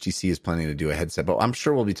announcement that HTC is planning to do a headset. But I'm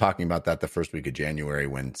sure we'll be talking about that the first week of January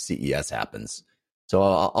when CES happens. So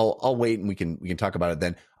I'll wait and we can talk about it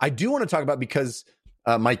then. I do want to talk about, because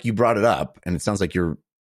Mike, you brought it up, and it sounds like you're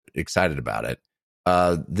excited about it.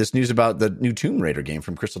 This news about the new Tomb Raider game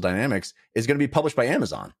from Crystal Dynamics is going to be published by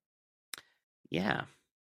Amazon. Yeah.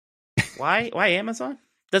 Why Amazon?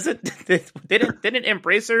 Does it didn't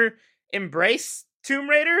Embracer embrace Tomb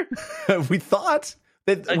Raider? we thought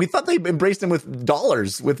they embraced him with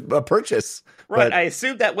dollars with a purchase. Right. But I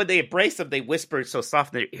assumed that when they embraced them, they whispered so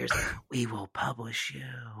soft in their ears, "We will publish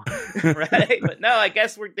you." Right? But no, I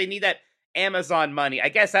guess they need that Amazon money. I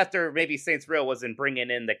guess after maybe Saints Row wasn't bringing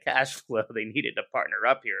in the cash flow, they needed to partner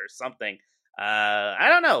up here or something. I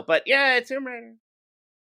don't know, but yeah, it's Tomb Raider.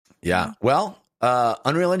 Yeah. Well,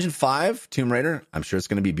 Unreal Engine 5 Tomb Raider, I'm sure it's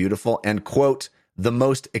going to be beautiful, and quote, the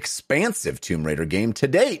most expansive Tomb Raider game to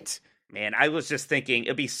date. Man, I was just thinking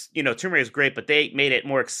it'd be, Tomb Raider is great, but they made it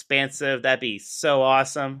more expansive. That'd be so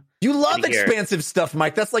awesome. You love expansive stuff,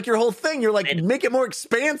 Mike. That's like your whole thing. You're like, make it more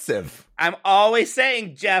expansive. I'm always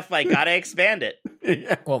saying, Jeff, I gotta expand it.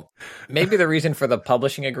 Yeah. Well, maybe the reason for the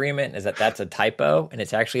publishing agreement is that that's a typo, and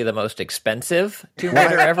it's actually the most expensive Tomb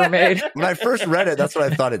Raider ever made. When I first read it, that's what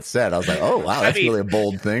I thought it said. I was like, oh, wow, that's really a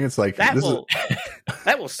bold thing. It's like, that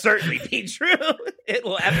will certainly be true. It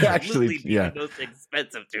will absolutely be the most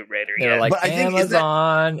expensive Tomb Raider They're yet. like, But I think,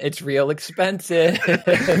 Amazon, it's real expensive.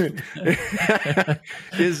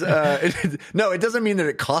 No, it doesn't mean that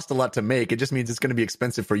it cost a lot to make. It just means it's going to be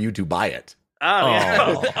expensive for you to buy it. Oh,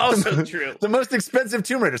 yeah. Also true. The most expensive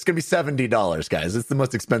Tomb Raider is going to be $70, guys. It's the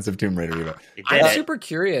most expensive Tomb Raider we've ever. I'm super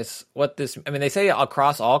curious what this. I mean, they say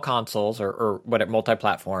across all consoles or what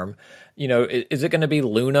multi-platform. Is it going to be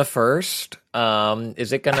Luna first? Is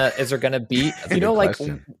there going to be? Like.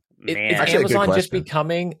 Is Amazon just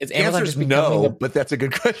becoming? Is Amazon just becoming? No, but that's a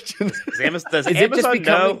good question. Does Amazon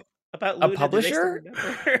know about Luna? A publisher?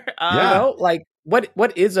 Yeah.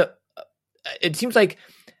 What is a? It seems like,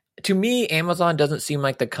 to me, Amazon doesn't seem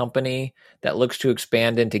like the company that looks to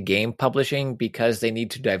expand into game publishing because they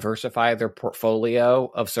need to diversify their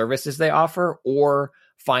portfolio of services they offer or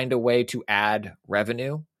find a way to add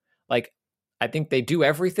revenue. Like, I think they do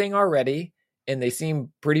everything already, and they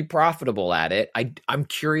seem pretty profitable at it. I'm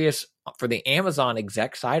curious for the Amazon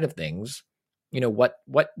exec side of things, what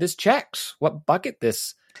this checks, what bucket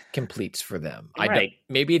this completes for them. Right.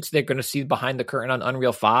 Maybe they're going to see behind the curtain on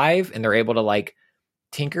Unreal 5 and they're able to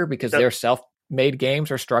tinker because their self-made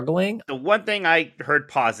games are struggling. The one thing I heard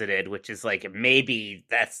posited, which is maybe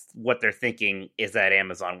that's what they're thinking, is that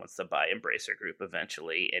Amazon wants to buy Embracer Group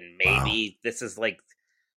eventually, and maybe this is a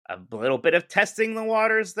little bit of testing the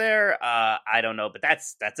waters there. I don't know, but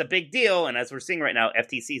that's a big deal. And as we're seeing right now,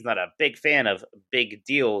 FTC is not a big fan of big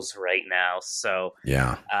deals right now. So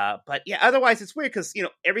yeah. But yeah, otherwise it's weird because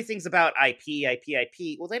everything's about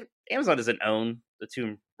IP. Well, Amazon doesn't own the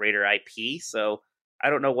Tomb Raider IP, so I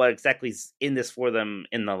don't know what exactly is in this for them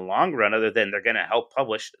in the long run, other than they're going to help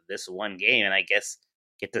publish this one game, and I guess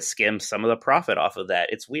get to skim some of the profit off of that.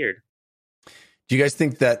 It's weird. Do you guys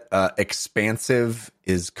think that expansive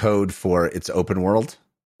is code for it's open world?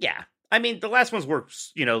 Yeah. I mean, the last ones were,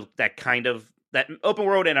 that kind of, that open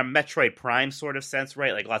world in a Metroid Prime sort of sense,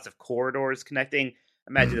 right? Like lots of corridors connecting.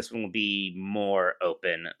 Imagine this one will be more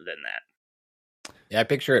open than that. Yeah, I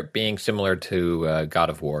picture it being similar to God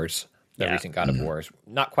of Wars, the recent God of Wars.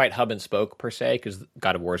 Not quite hub and spoke per se, because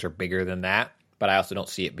God of Wars are bigger than that. But I also don't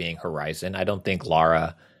see it being Horizon. I don't think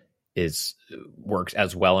Lara works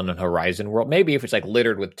as well in a Horizon world. Maybe if it's like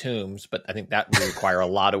littered with tombs, but I think that would require a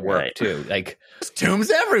lot of work too. Like there's tombs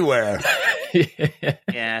everywhere.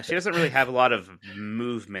 Yeah, she doesn't really have a lot of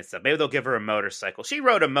movement stuff. Maybe they'll give her a motorcycle. She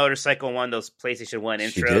rode a motorcycle in one of those PlayStation 1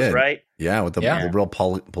 intros, right? Yeah, with the real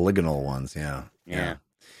polygonal ones. Yeah.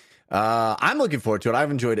 I'm looking forward to it.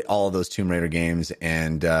 I've enjoyed all of those Tomb Raider games,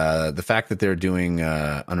 and the fact that they're doing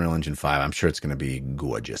Unreal Engine 5, I'm sure it's going to be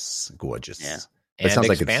gorgeous. Yeah. It sounds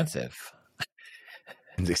expansive.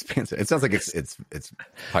 It's expansive. It sounds like it's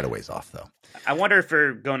quite a ways off, though. I wonder if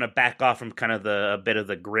we're going to back off from kind of a bit of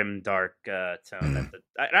the grim, dark tone.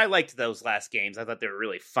 I liked those last games. I thought they were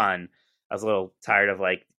really fun. I was a little tired of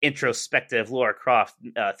like introspective Lara Croft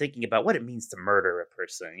thinking about what it means to murder a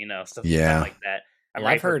person, stuff like that.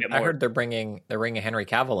 I heard they're bringing Henry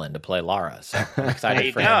Cavill in to play Lara. So I'm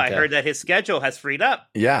excited for him. I heard that his schedule has freed up.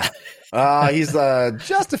 Yeah, he's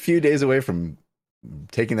just a few days away from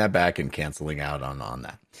taking that back and canceling out on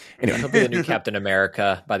that. Anyway, he'll be the new Captain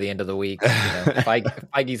America by the end of the week.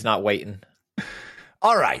 Feige's not waiting.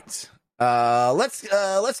 All right,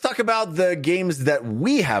 let's talk about the games that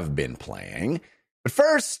we have been playing. But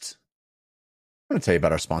first, I'm going to tell you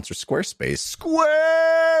about our sponsor, Squarespace.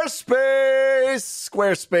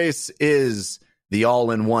 Squarespace is the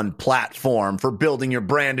all-in-one platform for building your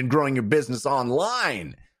brand and growing your business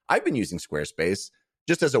online. I've been using Squarespace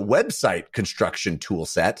just as a website construction tool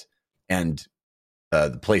set and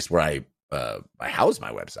the place where I house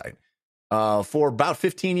my website for about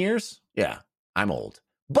 15 years. Yeah, I'm old.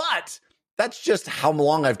 But that's just how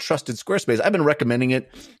long I've trusted Squarespace. I've been recommending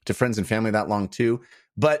it to friends and family that long too.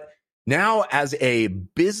 But now as a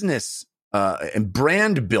business and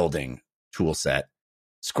brand building tool set,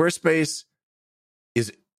 Squarespace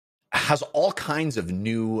has all kinds of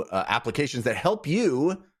new applications that help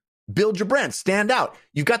you build your brand, stand out.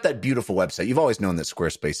 You've got that beautiful website. You've always known that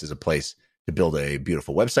Squarespace is a place to build a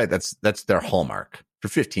beautiful website. That's their hallmark for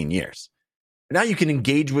 15 years. Now you can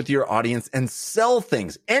engage with your audience and sell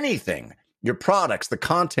things, anything, your products, the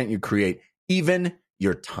content you create, even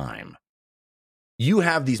your time. You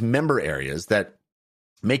have these member areas that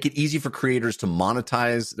make it easy for creators to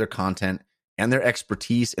monetize their content and their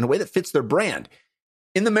expertise in a way that fits their brand.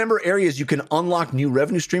 In the member areas, you can unlock new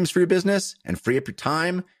revenue streams for your business and free up your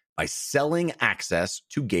time by selling access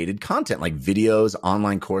to gated content like videos,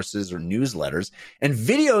 online courses, or newsletters. And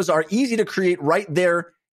videos are easy to create right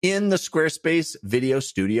there in the Squarespace Video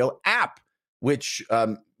Studio app, which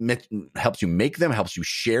helps you make them, helps you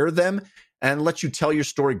share them, and lets you tell your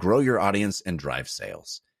story, grow your audience, and drive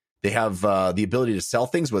sales. They have the ability to sell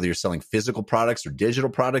things, whether you're selling physical products or digital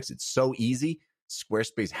products. It's so easy.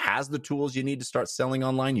 Squarespace has the tools you need to start selling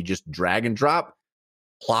online. You just drag and drop,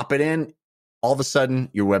 plop it in. All of a sudden,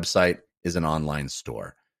 your website is an online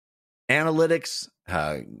store. Analytics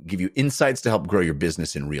give you insights to help grow your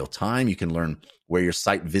business in real time. You can learn where your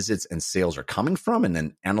site visits and sales are coming from and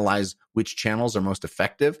then analyze which channels are most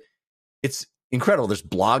effective. It's incredible. There's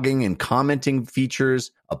blogging and commenting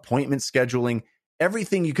features, appointment scheduling,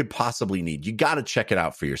 everything you could possibly need. You got to check it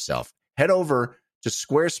out for yourself. Head over to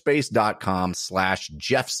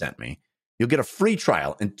squarespace.com/JeffSentMe. You'll get a free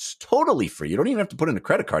trial, and it's totally free. You don't even have to put in a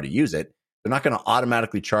credit card to use it. They're not going to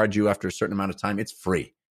automatically charge you after a certain amount of time. It's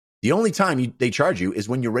free. The only time they charge you is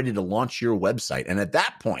when you're ready to launch your website. And at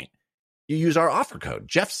that point, you use our offer code,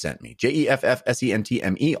 JeffSentMe,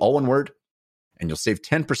 JEFFSENTME, all one word, and you'll save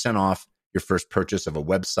 10% off your first purchase of a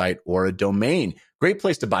website or a domain. Great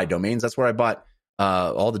place to buy domains. That's where I bought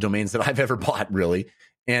all the domains that I've ever bought, really.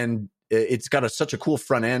 And it's got such a cool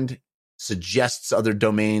front end, suggests other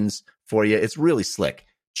domains for you. It's really slick.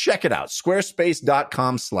 Check it out.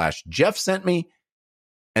 Squarespace.com/JeffSentMe.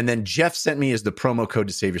 And then JeffSentMe is the promo code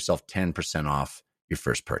to save yourself 10% off your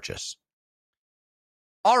first purchase.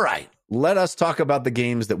 All right. Let us talk about the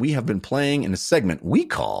games that we have been playing in a segment we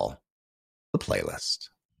call the playlist.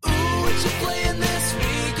 Ooh, what you playing this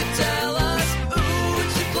week? Tell us. Ooh,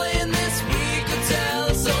 what you playing this week? Tell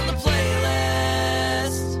us on the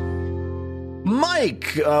playlist.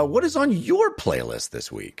 Mike, what is on your playlist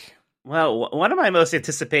this week? Well, one of my most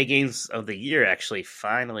anticipated games of the year actually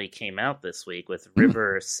finally came out this week with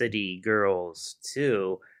River City Girls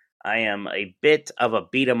 2. I am a bit of a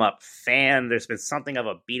beat-em-up fan. There's been something of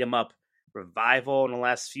a beat-em-up revival in the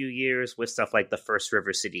last few years with stuff like the first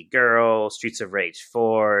River City Girl, Streets of Rage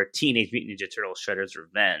 4, Teenage Mutant Ninja Turtles Shredder's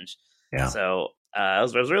Revenge. Yeah. So I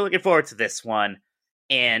was really looking forward to this one,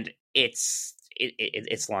 and it's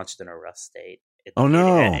launched in a rough state. Oh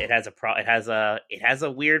no! It has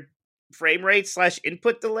a weird frame rate /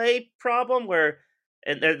 input delay problem where,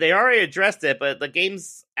 and they already addressed it, but the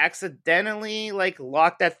game's accidentally like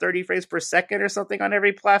locked at 30 frames per second or something on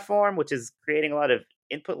every platform, which is creating a lot of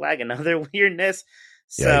input lag and other weirdness.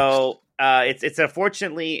 So it's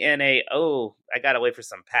unfortunately in I gotta wait for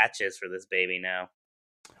some patches for this baby now.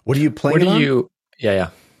 What are you playing? Yeah.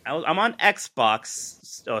 I'm on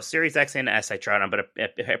Xbox, Series X and S. I tried on, but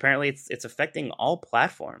apparently it's affecting all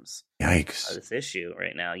platforms. Yikes! This issue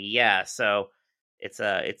right now, yeah. So it's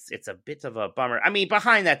a bit of a bummer. I mean,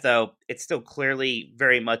 behind that though, it's still clearly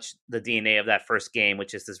very much the DNA of that first game,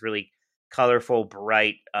 which is this really colorful,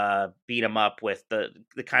 bright beat 'em up with the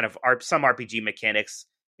kind of some RPG mechanics.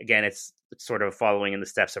 Again, it's sort of following in the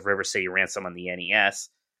steps of River City Ransom on the NES.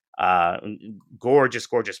 Gorgeous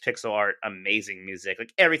pixel art, amazing music.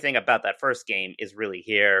 Like everything about that first game is really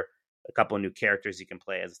here. A couple of new characters you can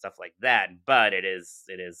play as and stuff like that. But it is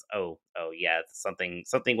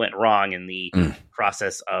something went wrong in the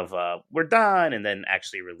process of we're done and then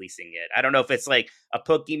actually releasing it. I don't know if it's like a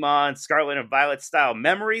Pokemon Scarlet and Violet style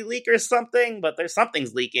memory leak or something, but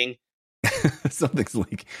something's leaking. Something's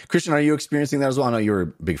leaking. Christian, are you experiencing that as well? I know you're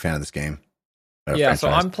a big fan of this game. Yeah, so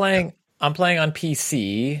I'm playing on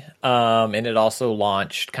PC, and it also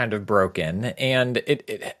launched kind of broken. And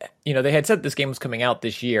it they had said this game was coming out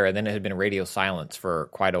this year, and then it had been radio silence for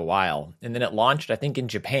quite a while. And then it launched, I think, in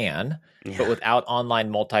Japan, but without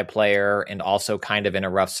online multiplayer and also kind of in a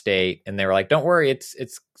rough state. And they were like, don't worry,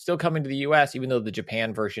 it's still coming to the US, even though the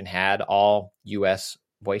Japan version had all US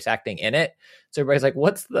voice acting in it. So everybody's like,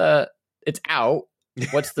 it's out.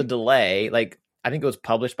 What's the delay? Like, I think it was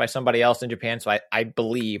published by somebody else in Japan. So I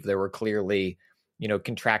believe there were clearly,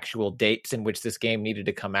 contractual dates in which this game needed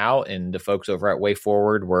to come out. And the folks over at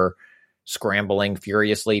WayForward were scrambling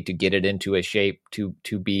furiously to get it into a shape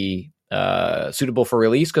to be suitable for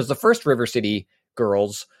release. Because the first River City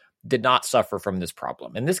Girls did not suffer from this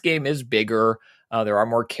problem. And this game is bigger. There are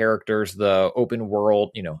more characters. The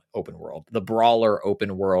the brawler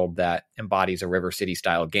open world that embodies a River City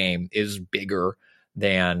style game is bigger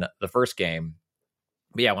than the first game.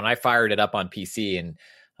 But yeah, when I fired it up on PC and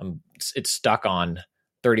it's stuck on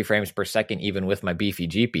 30 frames per second, even with my beefy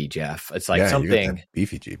GP, Jeff, it's like something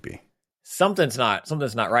beefy GP. Something's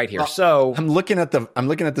not right here. So I'm looking at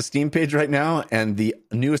the Steam page right now, and the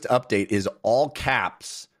newest update is all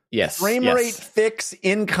caps. Yes, frame rate fix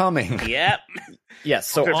incoming. Yep. Yes.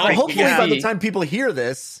 So hopefully by the time people hear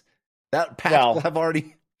this, that patch will have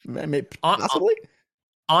already possibly.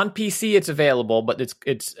 On PC, it's available, but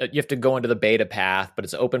it's you have to go into the beta path, but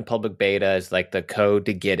it's open public beta is like the code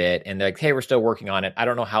to get it. And they're like, hey, we're still working on it. I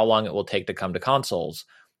don't know how long it will take to come to consoles,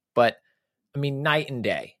 but I mean, night and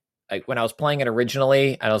day. Like when I was playing it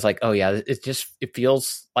originally, I was like, oh yeah, it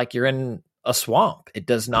feels like you're in a swamp. It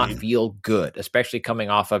does not feel good, especially coming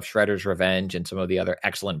off of Shredder's Revenge and some of the other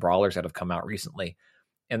excellent brawlers that have come out recently.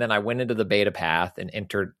 And then I went into the beta path and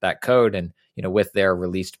entered that code, and with their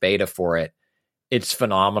released beta for it, it's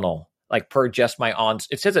phenomenal. Like per just my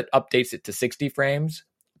it says it updates it to 60 frames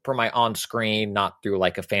per my on screen, not through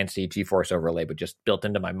like a fancy GeForce overlay, but just built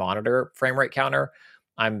into my monitor frame rate counter.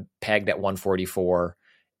 I'm pegged at 144,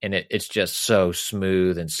 and it's just so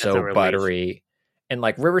smooth and so buttery. And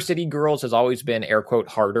like River City Girls has always been air quote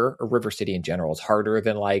harder, or River City in general is harder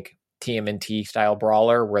than like TMNT style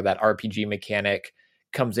brawler, where that RPG mechanic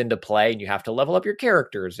comes into play and you have to level up your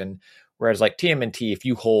characters. And whereas like TMNT, if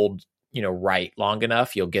you hold right long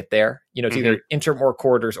enough, you'll get there. It's either insert more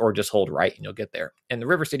quarters or just hold right and you'll get there. And the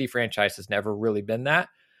River City franchise has never really been that.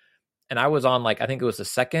 And I was on I think it was the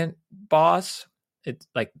second boss. It's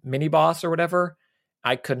like mini boss or whatever.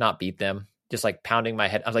 I could not beat them. Just like pounding my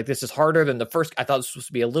head. I was like, this is harder than the first. I thought this was supposed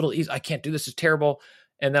to be a little easy. I can't do this. It's terrible.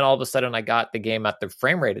 And then all of a sudden I got the game at the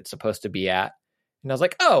frame rate it's supposed to be at. And I was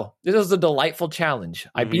like, oh, this is a delightful challenge.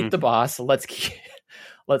 I beat the boss. Let's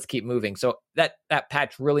keep moving. So that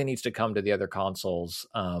patch really needs to come to the other consoles.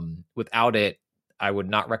 Without it, I would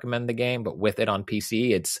not recommend the game, but with it on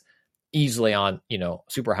PC, it's easily on,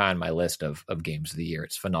 super high on my list of games of the year.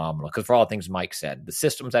 It's phenomenal. Because for all the things Mike said, the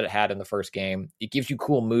systems that it had in the first game, it gives you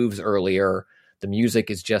cool moves earlier. The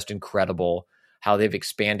music is just incredible. How they've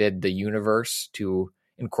expanded the universe to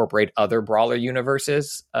incorporate other brawler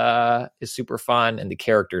universes is super fun. And the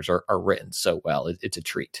characters are written so well. It's a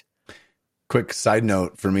treat. Quick side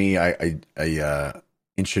note for me, I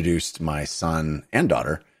introduced my son and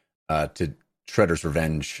daughter to Shredder's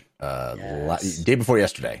Revenge day before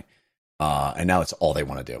yesterday. And now it's all they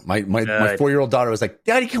want to do. My 4-year-old daughter was like,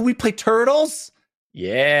 Daddy, can we play Turtles?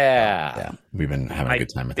 Yeah. We've been having a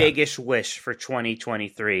good time with that. My biggest wish for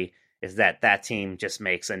 2023 is that team just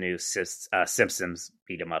makes a new Simpsons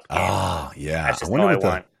beat 'em up game. Oh, yeah. That's just all I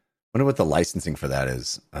want. Wonder what the licensing for that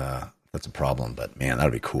is. That's a problem, but man, that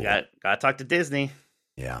would be cool. Gotta talk to Disney.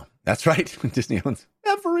 Yeah, that's right. Disney owns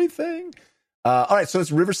everything. All right, so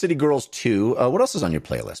it's River City Girls 2. What else is on your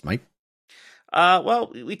playlist, Mike?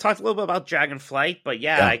 Well, we talked a little bit about Dragonflight, but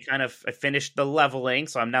I finished the leveling,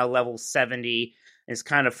 so I'm now level 70. Is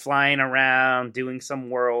kind of flying around, doing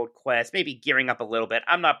some world quests, maybe gearing up a little bit.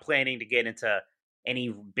 I'm not planning to get into any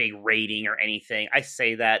big raiding or anything. I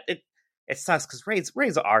say that it sucks because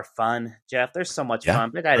raids are fun, Jeff. They're so much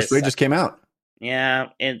fun, but first raid just came out. Yeah,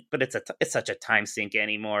 but it's such a time sink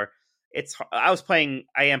anymore. I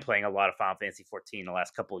am playing a lot of Final Fantasy 14 the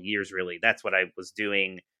last couple of years. Really, that's what I was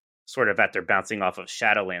doing, sort of after bouncing off of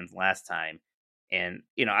Shadowlands last time. And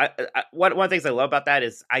one of the things I love about that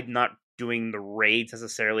is I'm not doing the raids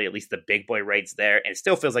necessarily, at least the big boy raids there, and it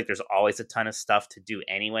still feels like there's always a ton of stuff to do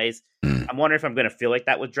anyways. I'm wondering if I'm going to feel like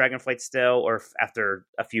that with Dragonflight still, or if after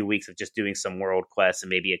a few weeks of just doing some world quests and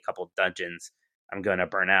maybe a couple dungeons, I'm going to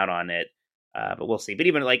burn out on it. But we'll see. But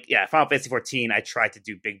even Final Fantasy 14, I tried to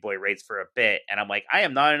do big boy raids for a bit, and I'm like, I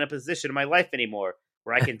am not in a position in my life anymore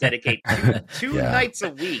where I can dedicate two nights a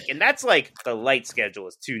week, and that's like the light schedule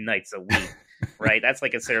is 2 nights a week. Right, that's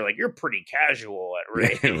like considered like you're pretty casual at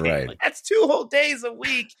raid. Right, like, that's 2 whole days a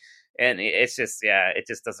week, and it's just it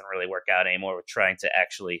just doesn't really work out anymore. We're trying to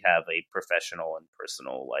actually have a professional and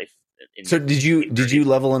personal life. So did you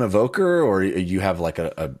level an evoker, or you have like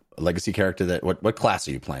a legacy character? That what class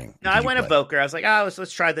are you playing? No, I went evoker. I was like,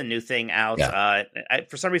 let's try the new thing out. Yeah.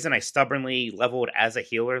 For some reason, I stubbornly leveled as a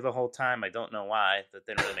healer the whole time. I don't know why. That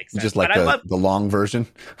didn't really make sense. Just like the long version.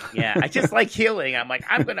 Yeah, I just like healing. I'm like,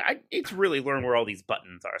 I need to really learn where all these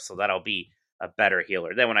buttons are, so that I'll be a better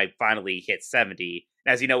healer. Then when I finally hit 70,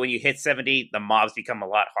 as you know, when you hit 70, the mobs become a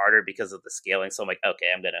lot harder because of the scaling. So I'm like, okay,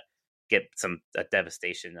 I'm gonna get some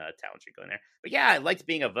devastation talent tree going there. But I liked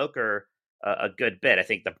being evoker a good bit. I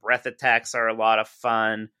think the breath attacks are a lot of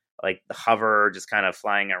fun, like the hover, just kind of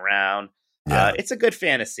flying around. It's a good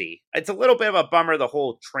fantasy. It's a little bit of a bummer, the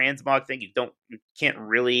whole transmog thing. You can't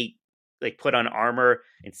really like put on armor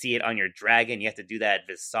and see it on your dragon. You have to do that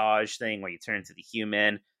visage thing where you turn into the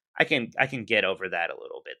human. I can get over that a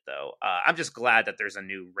little bit though. I'm just glad that there's a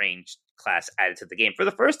new ranged class added to the game for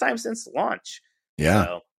the first time since launch. Yeah.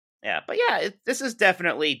 So, but this is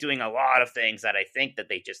definitely doing a lot of things that I think that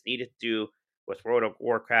they just needed to do with World of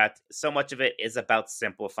Warcraft. So much of it is about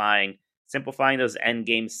simplifying those end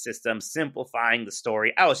game systems, simplifying the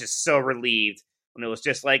story. I was just so relieved when it was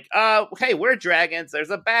just like, hey, we're dragons.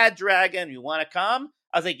 There's a bad dragon. You want to come?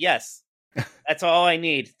 I was like, yes. That's all I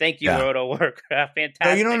need. Thank you, World of Warcraft. Fantastic.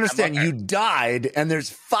 No, you don't understand. You died, and there's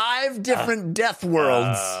 5 different death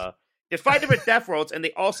worlds. There's 5 different death worlds, and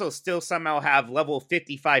they also still somehow have level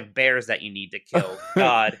 55 bears that you need to kill.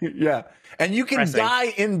 God. Yeah. And you can die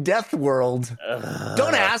in Death World.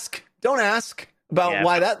 Don't ask about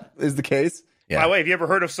why that is the case. Yeah. By the way, have you ever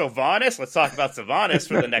heard of Sylvanas? Let's talk about Sylvanas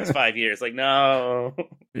for the next 5 years. Like, no.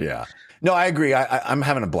 Yeah. No, I agree. I'm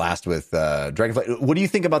having a blast with Dragonflight. What do you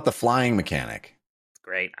think about the flying mechanic? It's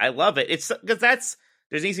great. I love it. It's because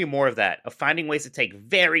there's easily more of that, of finding ways to take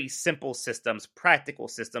very simple systems, practical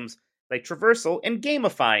systems, like traversal, and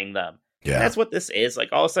gamifying them. Yeah. And that's what this is. Like,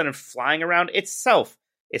 all of a sudden, flying around itself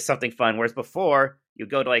is something fun. Whereas before, you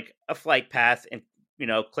go to like a flight path and,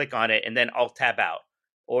 click on it and then Alt tab out.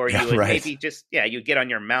 Or you would maybe just, you get on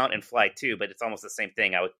your mount and fly too, but it's almost the same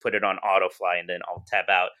thing. I would put it on auto fly and then I'll tab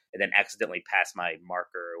out and then accidentally pass my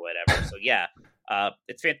marker or whatever. So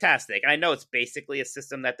it's fantastic. I know it's basically a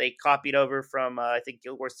system that they copied over from, I think,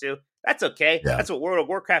 Guild Wars 2. That's okay. Yeah. That's what World of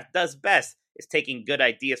Warcraft does best, is taking good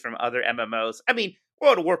ideas from other MMOs. I mean,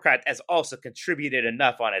 World of Warcraft has also contributed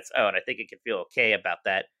enough on its own. I think it can feel okay about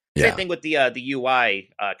that. Yeah. Same thing with the UI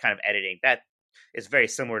kind of editing. That is very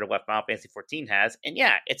similar to what Final Fantasy 14 has. And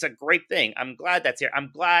it's a great thing. I'm glad that's here.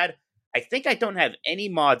 I'm glad. I think I don't have any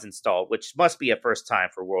mods installed, which must be a first time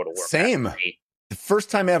for World of Warcraft. Same. The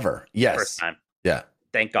first time ever. Yes. First time. Yeah.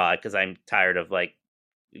 Thank God, because I'm tired of like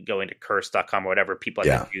going to curse.com or whatever people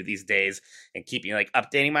have to do these days and keeping like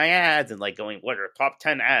updating my ads and like going, what are top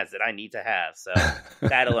 10 ads that I need to have? So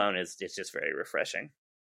that alone is just very refreshing.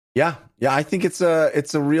 Yeah. Yeah. I think it's a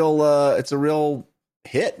real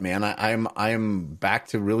hit, man. I'm back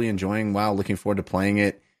to really enjoying WoW, looking forward to playing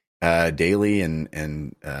it daily and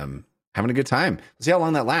having a good time. We'll see how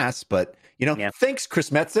long that lasts, but thanks, Chris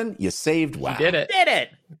Metzen. You saved WoW. You did it.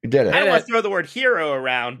 You did I it. don't want to throw the word hero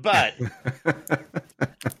around, but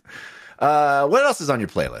What else is on your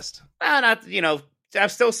playlist? not I'm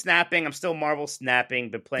still snapping. I'm still Marvel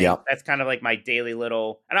snapping. Been playing. Yep. That's kind of like my daily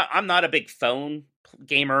little. I'm not a big phone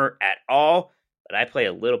gamer at all, but I play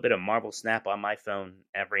a little bit of Marvel Snap on my phone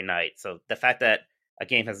every night. So the fact that a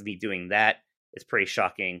game has me doing that is pretty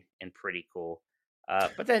shocking and pretty cool.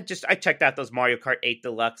 But then I checked out those Mario Kart 8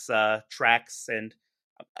 Deluxe tracks, and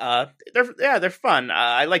they're fun.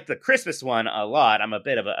 I like the Christmas one a lot. I'm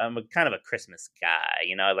kind of a Christmas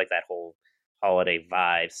guy. I like that whole holiday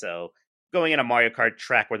vibe. So going in a Mario Kart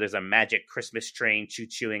track where there's a magic Christmas train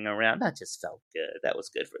choo-chooing around, that just felt good. That was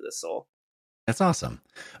good for the soul. That's awesome.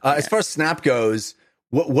 As far as Snap goes,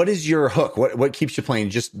 what is your hook? What keeps you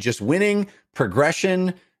playing? Just winning,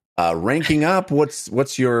 progression, ranking up. What's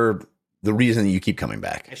the reason that you keep coming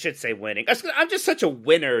back? I should say winning. I'm just such a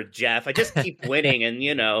winner, Jeff. I just keep winning,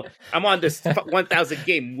 and I'm on this 1,000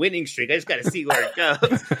 game winning streak. I just got to see where it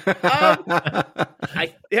goes.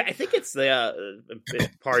 I think it's the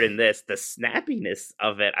part in this, the snappiness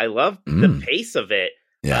of it. I love the pace of it.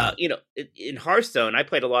 Yeah. In Hearthstone, I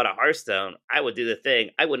played a lot of Hearthstone. I would do the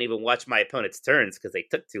thing. I wouldn't even watch my opponent's turns because they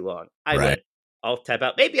took too long. I would alt tab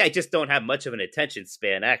out. Maybe I just don't have much of an attention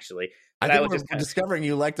span, actually. I think we're discovering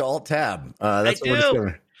you like to alt tab. That's what we're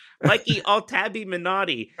discovering. Likey alt tabby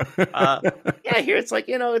Minotti. Here it's like,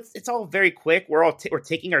 it's all very quick. We're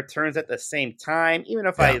taking our turns at the same time. Even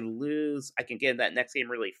if I lose, I can get in that next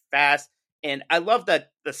game really fast. And I love the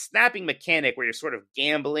snapping mechanic where you're sort of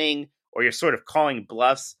gambling or you're sort of calling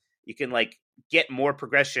bluffs. You can get more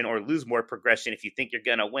progression or lose more progression if you think you're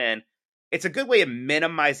gonna win. It's a good way of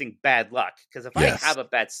minimizing bad luck, because if I have a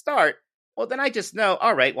bad start, well, then I just know,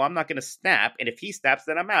 all right, well, I'm not going to snap. And if he snaps,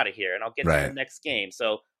 then I'm out of here and I'll get to the next game.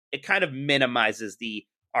 So it kind of minimizes the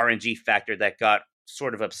RNG factor that got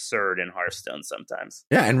sort of absurd in Hearthstone sometimes.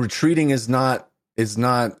 Yeah. And retreating it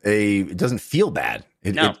doesn't feel bad.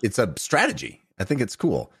 It's a strategy. I think it's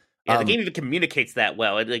cool. Yeah, the game even communicates that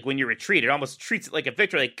well. Like when you retreat, it almost treats it like a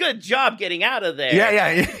victory. Like, good job getting out of there.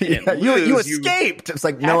 Yeah. You escaped. It's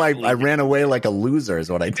like, no, I ran away like a loser is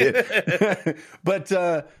what I did. But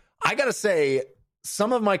I got to say,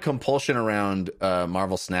 some of my compulsion around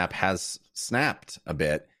Marvel Snap has snapped a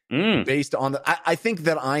bit based on I think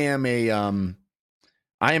that I am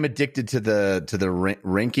addicted to the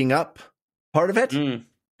ranking up part of it,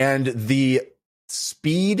 and the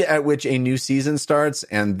speed at which a new season starts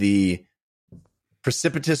and the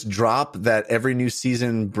precipitous drop that every new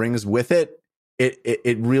season brings with it.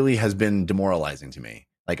 It really has been demoralizing to me.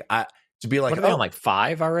 To be like, what are they on,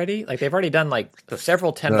 5 already? They've already done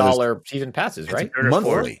several $10 season passes, right?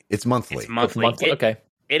 Monthly. It's monthly. Okay.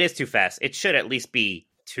 It is too fast. It should at least be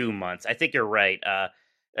 2 months. I think you're right. I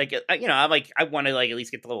want to at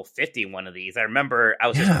least get to level 50 in one of these. I remember I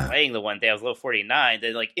was just playing the one day. I was level 49.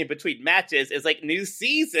 Then in between matches, it's new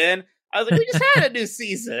season. I was like, we just had a new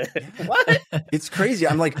season. What? It's crazy.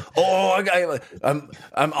 I'm like, I'm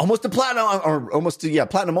almost to platinum, or almost to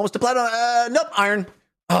platinum, almost to platinum. Nope, iron.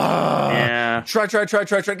 Try.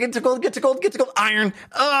 Get to gold. Iron.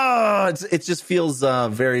 It just feels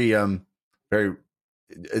very, very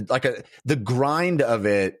the grind of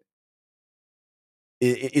it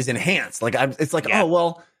is enhanced. Oh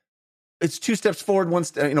well, it's 2 steps forward, 1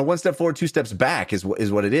 step forward, 2 steps back is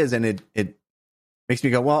what it is, and it makes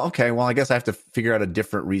me go, well, okay, well, I guess I have to figure out a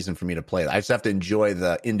different reason for me to play. I just have to enjoy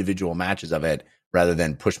the individual matches of it rather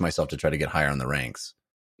than push myself to try to get higher on the ranks.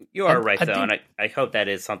 You are right, though, and I hope that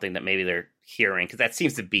is something that maybe they're hearing, because that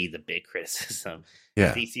seems to be the big criticism.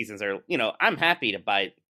 Yeah. These seasons are, I'm happy to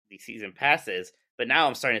buy these season passes, but now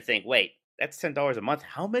I'm starting to think, wait, that's $10 a month.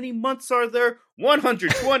 How many months are there?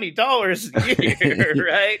 $120 a year,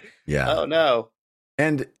 right? Yeah. Oh, no.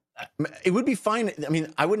 And it would be fine. I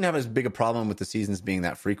mean, I wouldn't have as big a problem with the seasons being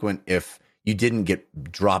that frequent if you didn't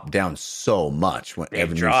get dropped down so much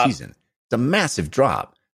every new season. It's a massive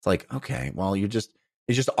drop. It's like, okay, well, it's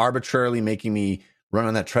just arbitrarily making me run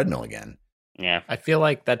on that treadmill again. Yeah. I feel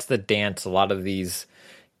like that's the dance a lot of these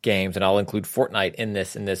games, and I'll include Fortnite in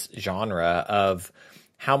this genre of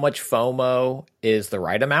how much FOMO is the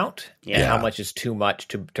right amount and how much is too much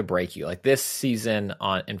to break you. Like this season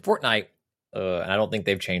in Fortnite, and I don't think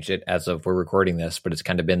they've changed it as of we're recording this, but it's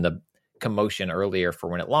kind of been the commotion earlier for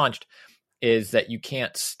when it launched, is that you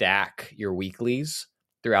can't stack your weeklies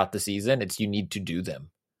throughout the season. You need to do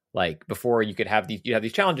them. Like before, you have these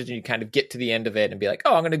challenges and you kind of get to the end of it and be like,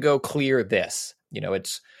 oh, I'm going to go clear this.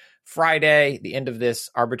 It's Friday, the end of this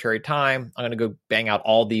arbitrary time. I'm going to go bang out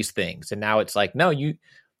all these things. And now it's like, no, you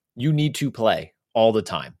need to play all the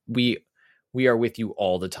time. We are with you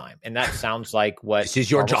all the time. And that sounds like what this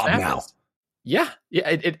is your Marvel job Snap now. is. Yeah.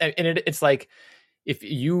 It's like, if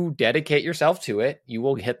you dedicate yourself to it, you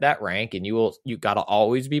will hit that rank, and you got to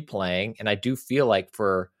always be playing. And I do feel like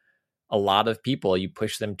for a lot of people, you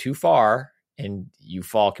push them too far and you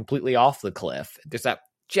fall completely off the cliff. There's that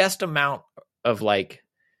just amount of like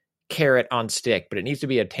carrot on stick, but it needs to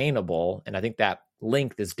be attainable. And I think that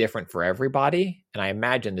length is different for everybody. And I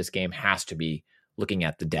imagine this game has to be looking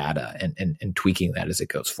at the data and tweaking that as it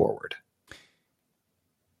goes forward.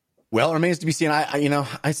 Well, it remains to be seen.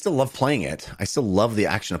 I still love playing it. I still love the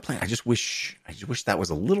action of playing. I just wish that was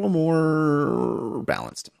a little more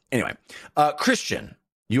balanced. Anyway, Christian,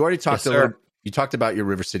 you already talked you talked about your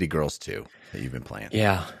River City Girls 2 that you've been playing.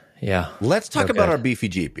 Yeah. Let's talk about our beefy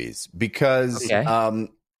jeepies, because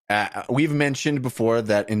we've mentioned before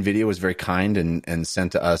that NVIDIA was very kind and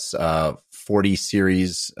sent to us 40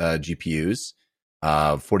 series GPUs,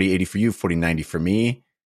 4080 for you, 4090 for me,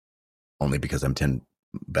 only because I'm 10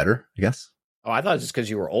 better, I guess. Oh, I thought it was just because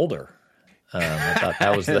you were older. I thought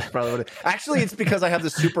that was the. Actually, it's because I have the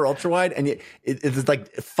super ultra wide, and it's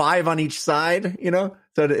like 5 on each side. So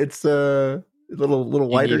it's a little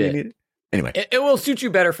wider. You need it. Anyway, it will suit you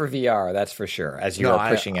better for VR. That's for sure. As you are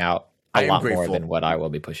pushing out a lot more than what I will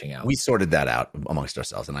be pushing out. We sorted that out amongst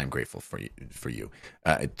ourselves, and I'm grateful for you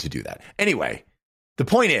to do that. Anyway, the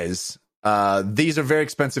point is, these are very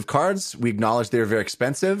expensive cards. We acknowledge they're very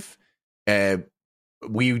expensive.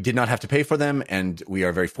 We did not have to pay for them, and we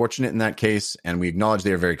are very fortunate in that case, and we acknowledge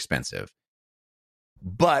they are very expensive.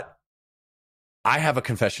 But I have a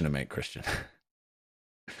confession to make, Christian.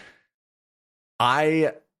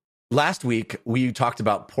 Last week, we talked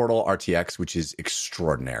about Portal RTX, which is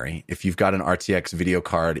extraordinary. If you've got an RTX video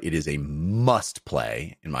card, it is a must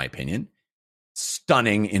play, in my opinion.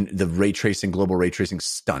 Stunning in the ray tracing, global ray tracing,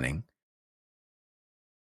 stunning.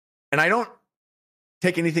 And I don't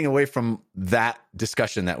take anything away from that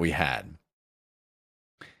discussion that we had.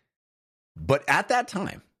 But at that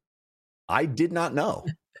time, I did not know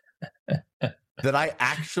that I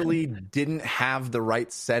actually didn't have the right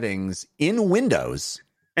settings in Windows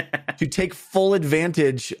to take full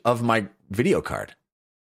advantage of my video card.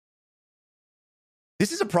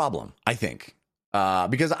 This is a problem, I think,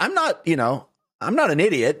 because I'm not an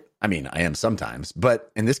idiot. I mean, I am sometimes,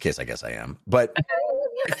 but in this case, I guess I am. But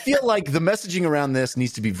I feel like the messaging around this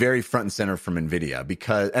needs to be very front and center from NVIDIA,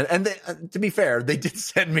 because, and they, to be fair, they did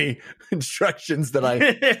send me instructions that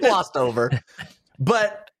I glossed over.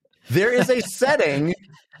 But there is a setting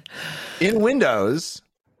in Windows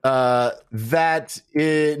that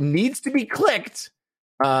it needs to be clicked.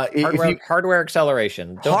 Hardware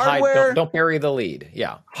acceleration. Don't bury the lead.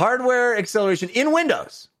 Yeah. Hardware acceleration in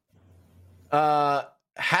Windows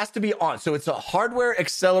has to be on. So it's a hardware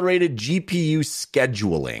accelerated GPU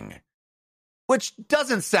scheduling, which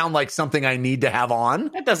doesn't sound like something I need to have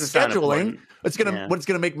on. That doesn't scheduling. It's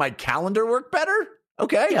gonna make my calendar work better.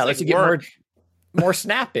 Okay. Yeah, let's get more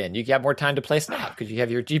snap in. You have more time to play snap because you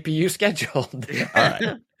have your GPU scheduled. All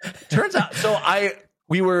right. Turns out,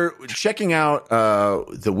 we were checking out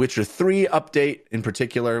the Witcher 3 update in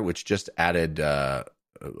particular, which just added a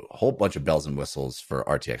whole bunch of bells and whistles for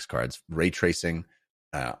RTX cards, ray tracing,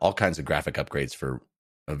 all kinds of graphic upgrades for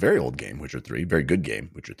a very old game, Witcher 3, very good game,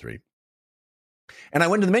 Witcher 3. And I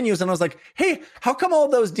went to the menus and I was like, hey, how come all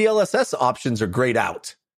those DLSS options are grayed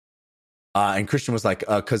out? And Christian was like,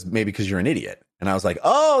 because you're an idiot. And I was like,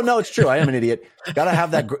 oh, no, it's true. I am an idiot. Got to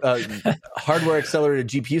have that hardware accelerated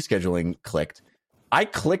GPU scheduling clicked. I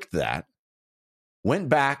clicked that, went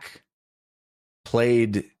back,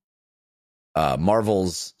 played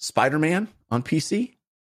Marvel's Spider-Man on PC,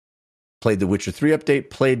 played the Witcher 3 update,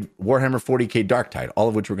 played Warhammer 40K Darktide, all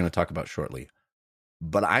of which we're going to talk about shortly.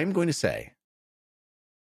 But I'm going to say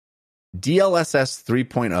DLSS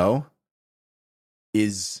 3.0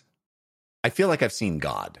 is, I feel like I've seen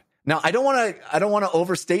God. Now, I don't want to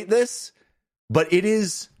overstate this, but it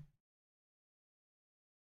is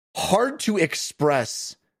hard to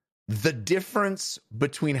express the difference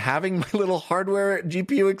between having my little hardware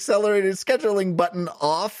GPU accelerated scheduling button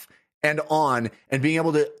off and on and being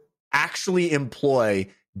able to actually employ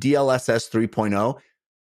DLSS 3.0.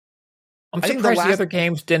 I'm surprised the other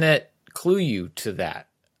games didn't clue you to that.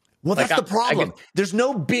 Well, that's the problem. There's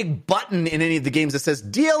no big button in any of the games that says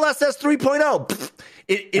DLSS 3.0.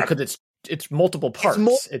 Because it's multiple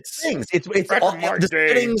parts. It's things. It's all, the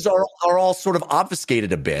settings are all sort of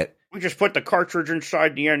obfuscated a bit. We just put the cartridge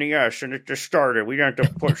inside the NES and it just started. We don't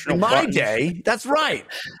have to push no In my buttons. day, that's right.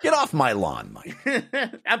 Get off my lawn, Mike.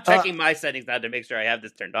 I'm checking my settings now to make sure I have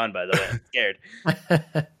this turned on, by the way. I'm scared.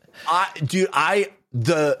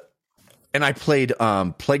 I played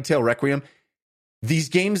Plague Tale Requiem. these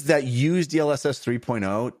games that use DLSS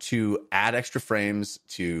 3.0 to add extra frames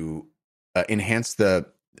to enhance the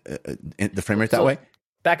frame rate that way.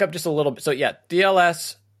 Back up just a little bit. So yeah,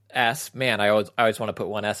 DLSS. Man, I always want to put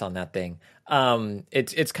one S on that thing.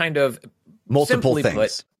 It's kind of Multiple simply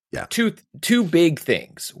things. Put, two big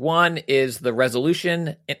things. One is the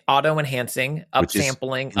resolution auto enhancing,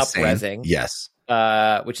 upsampling, upresing. Yes.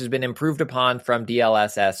 Which has been improved upon from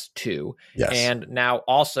DLSS 2. Yes. And now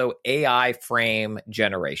also AI frame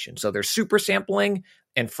generation. So there's super sampling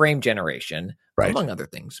and frame generation, among other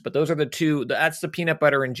things. But those are the two. That's the peanut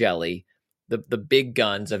butter and jelly, the big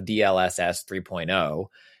guns of DLSS 3.0.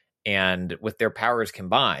 And with their powers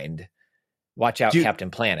combined, watch out,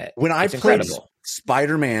 Captain Planet. When I played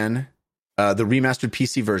Spider-Man, the remastered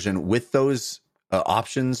PC version with those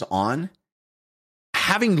options on,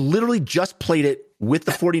 having literally just played it with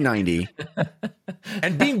the 4090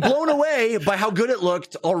 and being blown away by how good it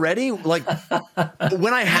looked already. Like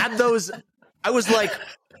when I had those, I was like,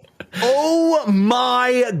 oh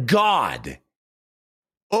my God.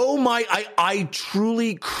 Oh my, I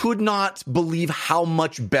truly could not believe how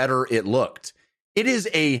much better it looked. It is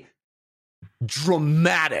a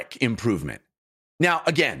dramatic improvement. Now,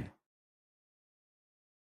 again,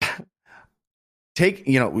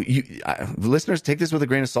 listeners, take this with a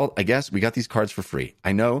grain of salt. I guess we got these cards for free.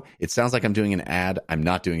 I know it sounds like I'm doing an ad. I'm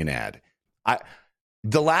not doing an ad.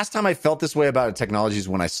 The last time I felt this way about technology is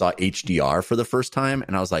when I saw HDR for the first time,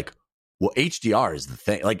 and I was like, well, HDR is the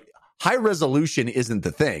thing. Like, high resolution isn't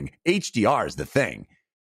the thing. HDR is the thing.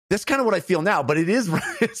 That's kind of what I feel now, but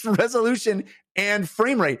it's resolution and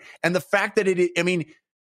frame rate. And the fact that it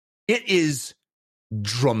is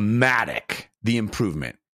dramatic, the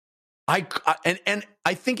improvement. I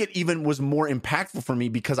think it even was more impactful for me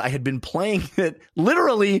because I had been playing it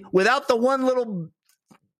literally without the one little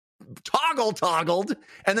toggled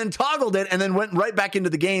and then toggled it and then went right back into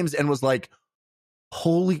the games and was like,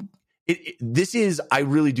 I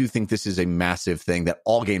really do think this is a massive thing that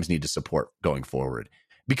all games need to support going forward,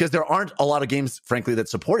 because there aren't a lot of games, frankly, that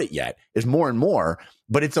support it yet. There's more and more,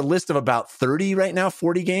 but it's a list of about 30 right now,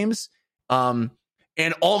 40 games.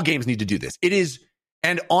 And all games need to do this. It is,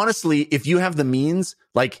 and honestly, if you have the means,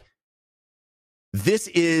 like, this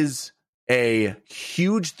is a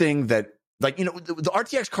huge thing that, like, the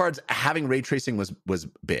RTX cards having ray tracing was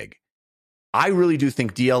big. I really do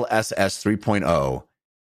think DLSS 3.0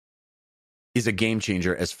 is a game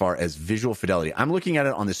changer as far as visual fidelity. I'm looking at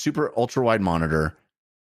it on the super ultra wide monitor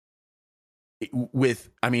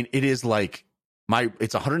it is like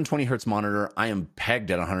it's 120 hertz monitor. I am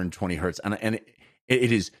pegged at 120 hertz and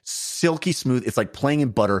it is silky smooth. It's like playing in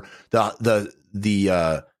butter. The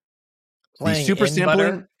super sampling.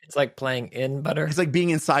 Butter? It's like playing in butter. It's like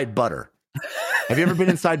being inside butter. Have you ever been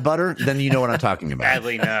inside butter? Then you know what I'm talking about.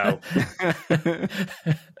 Sadly, no.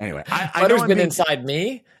 Anyway, Butter's been inside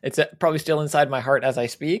me. It's probably still inside my heart as I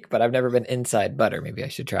speak, but I've never been inside butter. Maybe I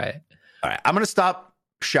should try it. All right, I'm going to stop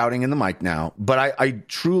shouting in the mic now. But I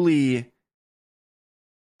truly,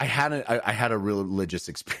 I had a religious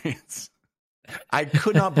experience. I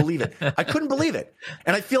could not believe it. I couldn't believe it.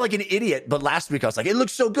 And I feel like an idiot. But last week I was like, it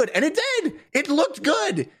looks so good. And it did. It looked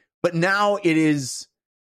good. But now it is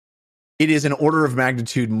an order of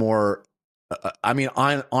magnitude more.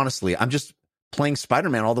 Honestly, I'm just playing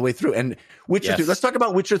Spider-Man all the way through. And Witcher 3. Let's talk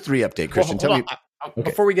about Witcher 3 update, Christian. Tell me. Okay.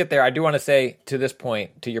 Before we get there, I do want to say to this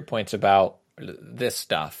point, to your points about this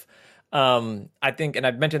stuff. I think, and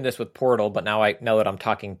I've mentioned this with Portal, but now I know that I'm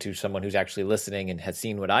talking to someone who's actually listening and has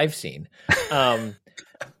seen what I've seen. I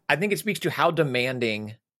think it speaks to how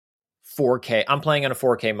demanding 4K. I'm playing on a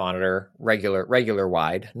 4K monitor, regular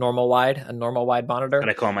wide, a normal wide monitor. And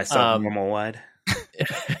I call myself normal wide.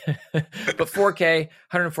 But 4K,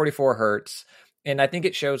 144 hertz. And I think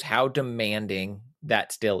it shows how demanding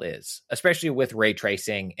that still is, especially with ray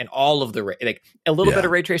tracing and all of the a little bit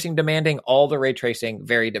of ray tracing demanding, all the ray tracing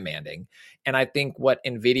very demanding. And I think what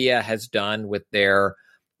NVIDIA has done with their,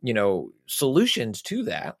 solutions to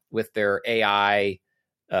that, with their AI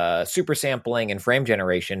super sampling and frame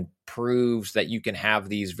generation, proves that you can have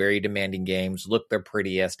these very demanding games look their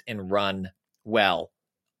prettiest and run well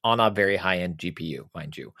on a very high end GPU,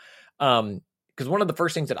 mind you. Because one of the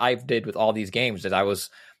first things that I did with all these games is I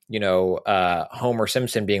was, Homer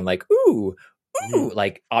Simpson being like, ooh,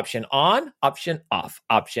 like option on, option off,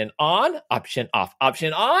 option on, option off,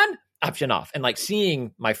 option on, option off. And like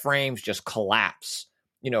seeing my frames just collapse,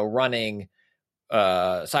 running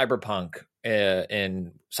Cyberpunk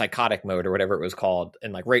in psychotic mode or whatever it was called.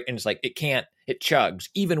 And like, and it's like, it chugs,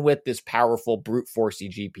 even with this powerful brute forcey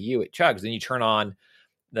GPU, it chugs. Then you turn on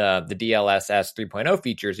the DLSS 3.0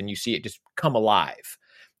 features and you see it just come alive.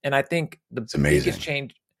 And I think the amazing. biggest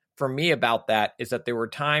change for me about that is that there were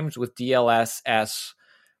times with DLSS,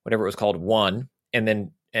 whatever it was called, 1,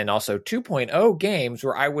 and also 2.0 games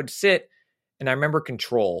where I would sit, and I remember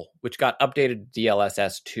Control, which got updated to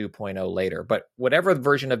DLSS 2.0 later. But whatever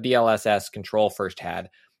version of DLSS Control first had,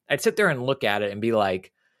 I'd sit there and look at it and be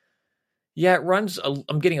like, yeah, it runs,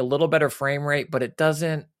 I'm getting a little better frame rate, but it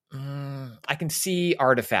doesn't, I can see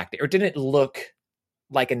artifact, or it didn't look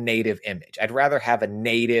like a native image. I'd rather have a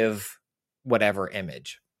native whatever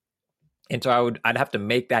image. And so I'd have to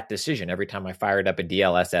make that decision every time I fired up a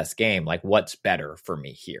DLSS game, like what's better for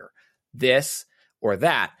me here, this or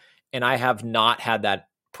that. And I have not had that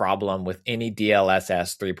problem with any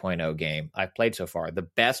DLSS 3.0 game I've played so far. The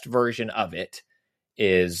best version of it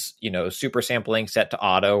is, super sampling set to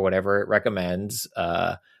auto, whatever it recommends,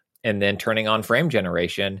 and then turning on frame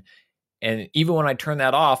generation. And even when I turn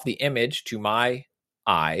that off, the image to my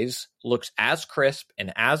eyes looks as crisp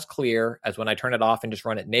and as clear as when I turn it off and just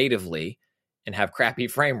run it natively and have crappy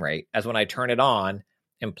frame rate as when I turn it on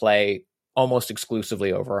and play almost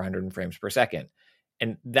exclusively over 100 frames per second.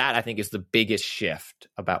 And that, I think, is the biggest shift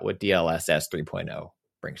about what DLSS 3.0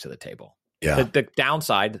 brings to the table. Yeah. The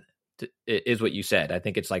downside is what you said. I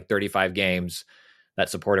think it's like 35 games that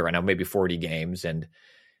support it right now, maybe 40 games. And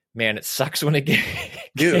man, it sucks when a game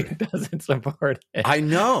doesn't support it. I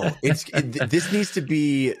know. This needs to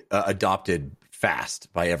be adopted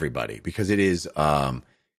fast by everybody because it is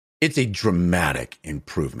it's a dramatic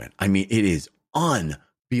improvement. I mean, it is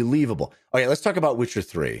unbelievable. Okay, let's talk about Witcher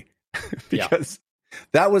 3 because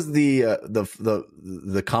that was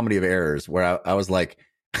the comedy of errors where I was like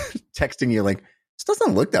texting you like, this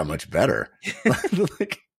doesn't look that much better. I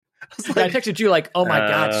texted you like, oh my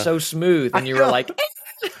God, so smooth. And you were like,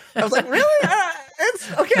 I was like, really?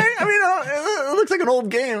 It's okay. I mean, it looks like an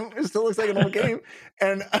old game. It still looks like an old game.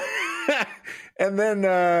 And and then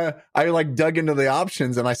I like dug into the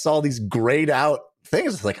options and I saw these grayed out things.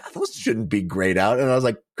 I was like, those shouldn't be grayed out. And I was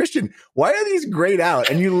like, Christian, why are these grayed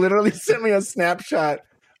out? And you literally sent me a snapshot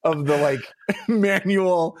of the like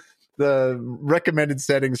manual, the recommended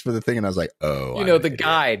settings for the thing, and I was like, "Oh, the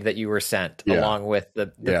guide that you were sent along with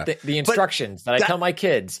the instructions that I tell my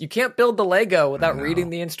kids. You can't build the Lego without reading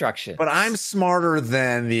the instructions." But I'm smarter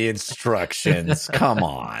than the instructions. Come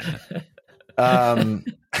on. I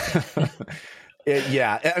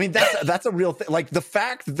mean that's a real thing. Like the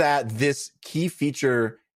fact that this key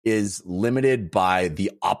feature is limited by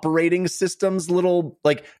the operating system's little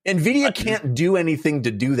like NVIDIA can't do anything to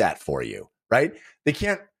do that for you, right? They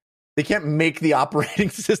can't make the operating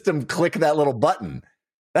system click that little button.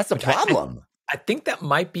 That's a problem. I think that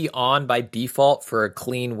might be on by default for a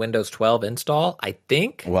clean Windows 12 install. I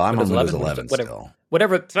think. Well, I'm on Windows 11 still.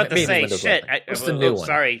 Whatever. I was about to say, shit. What's the new one?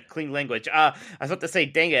 Sorry, clean language. I was about to say,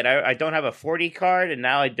 dang it, I don't have a 40 card, and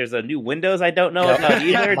now there's a new Windows I don't know about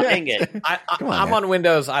either. Dang it. I'm on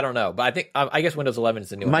Windows. I don't know, but I guess Windows 11 is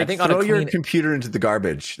the new one. Mike, I think throw your computer into the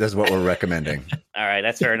garbage. That's what we're recommending. All right,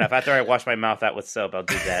 that's fair enough. After I wash my mouth out with soap, I'll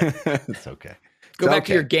do that. It's okay. Go back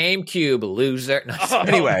to your GameCube, loser. No,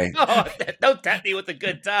 anyway. Don't tempt me with a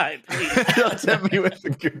good time, please. Don't tempt me with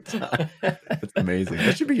a good time. That's amazing.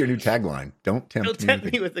 That should be your new tagline. Don't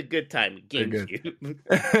tempt me with a good time, GameCube.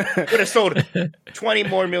 Would have sold 20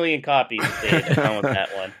 more million copies if they had gone with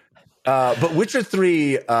that one. But Witcher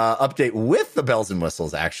 3 update with the bells and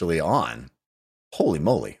whistles actually on. Holy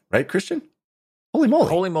moly. Right, Christian? Holy moly.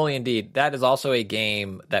 Holy moly, indeed. That is also a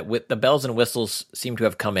game that with the bells and whistles seem to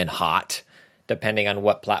have come in hot. Depending on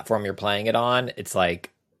what platform you're playing it on, it's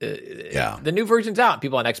like, the new version's out.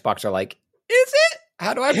 People on Xbox are like, is it?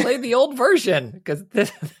 How do I play the old version? Because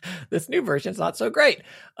this new version's not so great.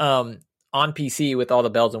 On PC with all the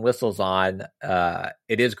bells and whistles on,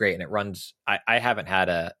 it is great and it runs. I haven't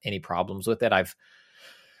had any problems with it. I've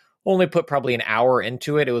only put probably an hour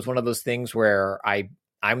into it. It was one of those things where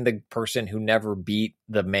I'm the person who never beat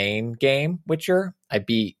the main game, Witcher. I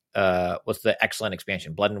beat what's the excellent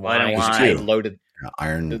expansion? Blood and Wine. I loaded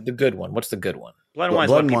Iron, the good one. What's the good one? Blood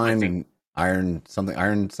and Wine and Iron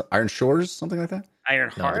Shores, something like that. Iron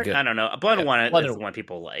Heart. I don't know. Blood and Wine is the one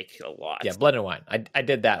people like a lot. Yeah, Blood and Wine. I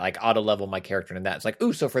did that, like auto level my character in that. It's like,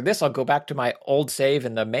 ooh, so for this I'll go back to my old save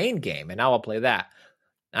in the main game, and now I'll play that.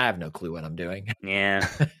 I have no clue what I'm doing. Yeah,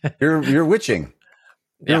 you're witching.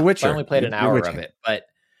 You're a witcher. I only played an hour of it, but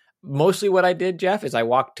mostly what I did, Jeff, is I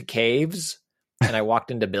walked to caves. And I walked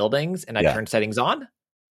into buildings and I turned settings on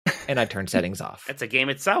and I turned settings off. It's a game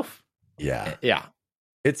itself. Yeah. Yeah.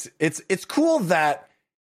 It's cool that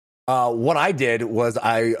what I did was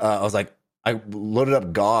I was like, I loaded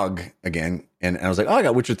up GOG again, and I was like, oh, I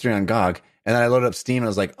got Witcher 3 on GOG. And then I loaded up Steam, and I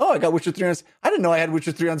was like, oh, I got Witcher 3 on... I didn't know I had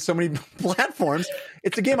Witcher 3 on so many platforms.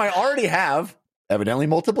 It's a game I already have, evidently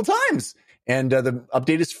multiple times. And the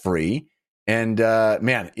update is free. And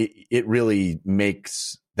man, it really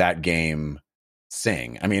makes that game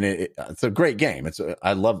sing. I mean, it's a great game.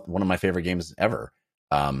 I love one of my favorite games ever.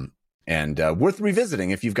 And worth revisiting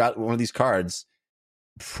if you've got one of these cards.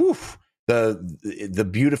 Whew, the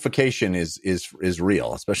beautification is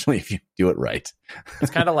real, especially if you do it right.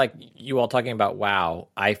 It's kind of like you all talking about WoW.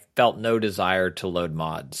 I felt no desire to load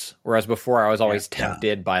mods, whereas before I was always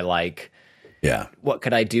tempted by like, what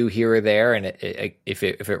could I do here or there? And if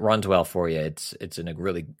it runs well for you, it's in a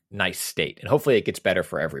really nice state, and hopefully it gets better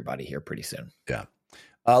for everybody here pretty soon. Yeah.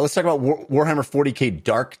 Let's talk about Warhammer 40K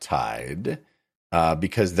Darktide,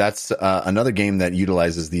 because that's another game that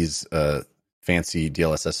utilizes these fancy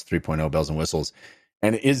DLSS 3.0 bells and whistles,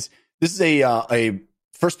 and this is a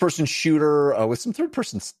first-person shooter with some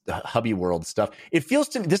third-person hubby world stuff.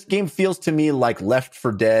 This game feels to me like Left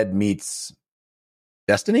 4 Dead meets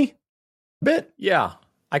Destiny, a bit. Yeah,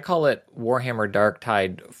 I call it Warhammer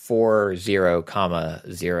Darktide 40,000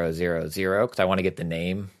 because I want to get the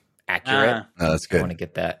name accurate. That's good. I want to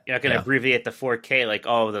get that. You're not going to abbreviate the 4K like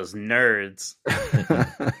all those nerds.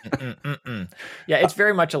 Yeah, it's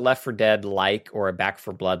very much a Left 4 Dead like or a Back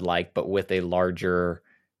 4 Blood like, but with a larger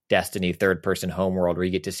Destiny third person homeworld where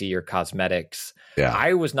you get to see your cosmetics. Yeah,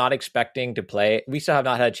 I was not expecting to play. We still have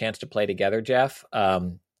not had a chance to play together, Jeff.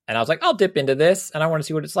 And I was like, I'll dip into this, and I want to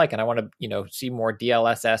see what it's like, and I want to see more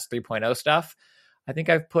DLSS 3.0 stuff. I think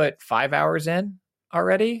I've put 5 hours in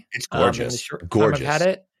already. It's gorgeous. Gorgeous. I've had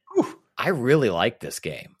it. I really like this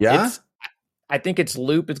game. Yeah. I think its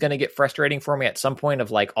loop is going to get frustrating for me at some point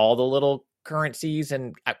of like all the little currencies,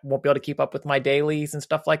 and I won't be able to keep up with my dailies and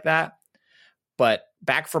stuff like that. But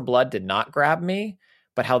Back 4 Blood did not grab me,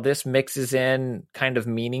 but how this mixes in kind of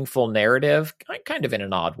meaningful narrative, kind of in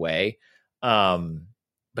an odd way.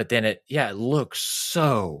 But then it looks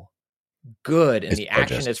so good, and the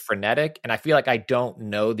action is frenetic, and I feel like I don't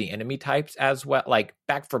know the enemy types as well. Like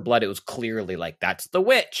Back 4 Blood, it was clearly like, that's the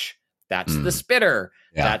witch, that's the spitter,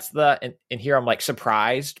 that's the and here I'm like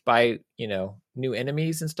surprised by new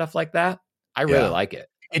enemies and stuff like that. I really like it.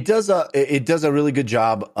 It does a really good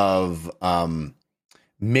job of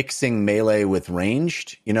mixing melee with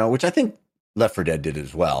ranged, which I think Left 4 Dead did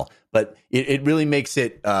as well. But it really makes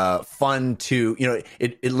it fun to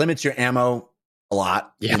it limits your ammo a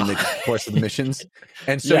lot in the course of the missions,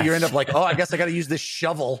 and so you end up like, oh, I guess I got to use this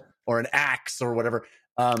shovel or an axe or whatever.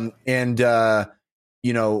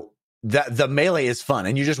 That the melee is fun,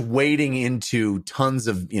 and you're just wading into tons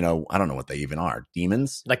of I don't know what they even are,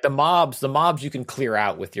 demons. Like the mobs you can clear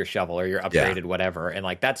out with your shovel or your upgraded whatever, and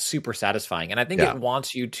like that's super satisfying. And I think it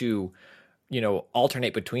wants you to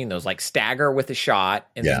alternate between those, like stagger with a shot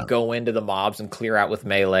and then go into the mobs and clear out with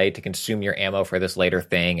melee to consume your ammo for this later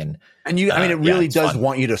thing. And it really does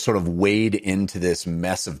want you to sort of wade into this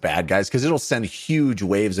mess of bad guys, because it'll send huge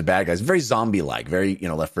waves of bad guys, very zombie-like, very,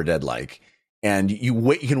 Left 4 Dead-like. And you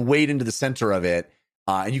can wade into the center of it,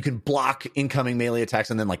 and you can block incoming melee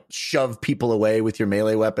attacks and then like shove people away with your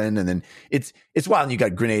melee weapon. And then it's wild. And you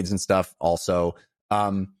got grenades and stuff also.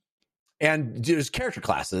 And there's character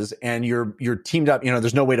classes, and you're teamed up.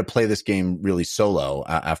 There's no way to play this game really solo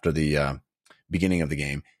after the beginning of the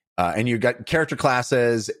game. And you've got character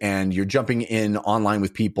classes, and you're jumping in online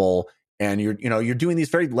with people, and you're doing these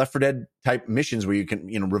very Left 4 Dead type missions where you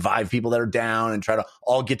can revive people that are down and try to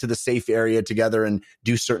all get to the safe area together and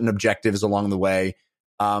do certain objectives along the way.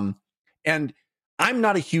 And I'm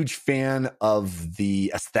not a huge fan of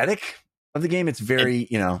the aesthetic of the game. It's very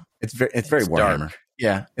it's very Warhammer. Dark.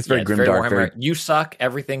 Yeah, it's very grim, very dark. Warhammer. You suck.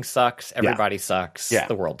 Everything sucks. Everybody sucks. Yeah.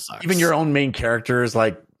 The world sucks. Even your own main character is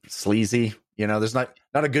like sleazy. There's not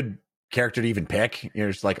a good character to even pick.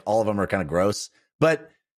 You're just like, all of them are kind of gross. But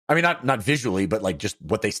I mean, not visually, but like just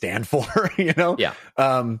what they stand for. Yeah.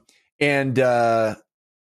 And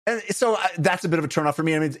so that's a bit of a turnoff for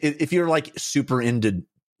me. I mean, if you're like super into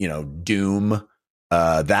Doom,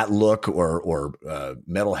 that look, or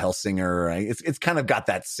Metal Hellsinger, it's kind of got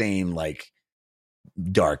that same like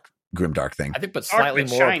grim dark thing. I think, but slightly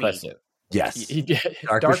more shiny. Impressive. Yes,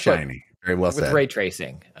 dark shiny. Very well said. With ray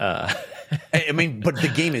tracing. I mean, but the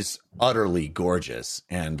game is utterly gorgeous,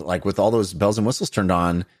 and like with all those bells and whistles turned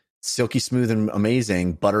on, silky smooth and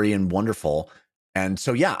amazing, buttery and wonderful. And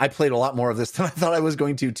so, I played a lot more of this than I thought I was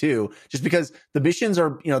going to too, just because the missions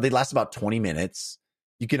are, they last about 20 minutes.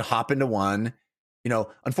 You can hop into one.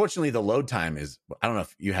 Unfortunately, the load time is, I don't know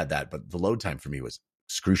if you had that, but the load time for me was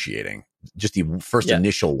excruciating. Just the first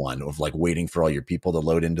initial one of like waiting for all your people to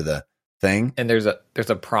load into the thing. And there's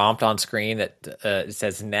a prompt on screen that it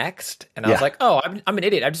says next, and I was like, "Oh, I'm an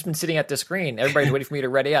idiot. I've just been sitting at the screen. Everybody's waiting for me to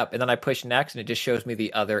ready up." And then I push next, and it just shows me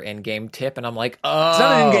the other in-game tip, and I'm like, "Oh, it's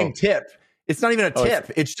not an in-game tip. It's not even a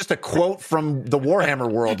tip. It's just a quote from the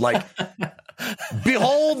Warhammer world, like,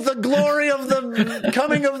 "Behold the glory of the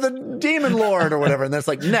coming of the Demon Lord," or whatever. And that's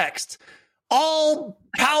like, next. All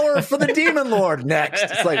power for the Demon Lord. Next.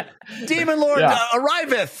 It's like, Demon Lord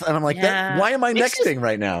arriveth. And I'm like, why am I nexting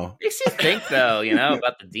right now? Makes you think, though,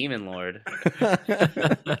 about the Demon Lord.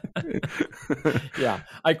 Yeah.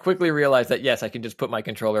 I quickly realized that, yes, I can just put my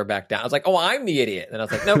controller back down. I was like, oh, I'm the idiot. And I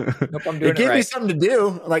was like, nope, I'm doing it gave right. me something to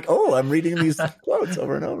do. Like, oh, I'm reading these quotes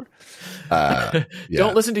over and over.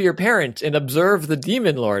 Don't listen to your parent and observe the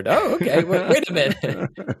Demon Lord. Oh, okay. Wait a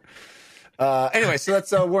minute. Anyway, so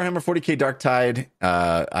that's Warhammer 40K Darktide.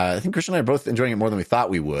 I think Christian and I are both enjoying it more than we thought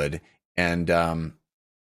we would. And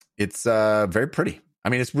it's very pretty. I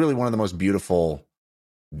mean, it's really one of the most beautiful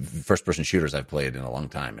first-person shooters I've played in a long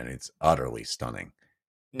time, and it's utterly stunning.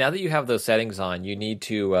 Now that you have those settings on, you need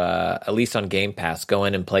to, at least on Game Pass, go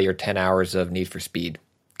in and play your 10 hours of Need for Speed.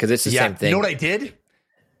 Because it's the same thing. You know what I did?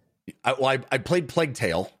 I played Plague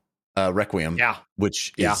Tale Requiem,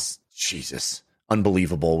 which is, Jesus,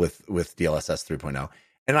 unbelievable with DLSS 3.0.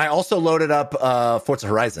 And I also loaded up Forza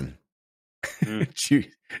Horizon. Dude,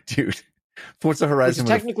 Forza Horizon.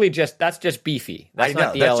 Technically, that's just beefy. That's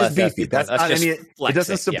not DLSS. That's just beefy. That's not just it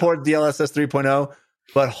doesn't support DLSS 3.0,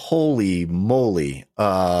 but holy moly,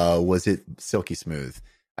 was it silky smooth.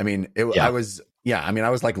 I mean, I was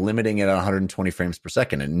like limiting it at 120 frames per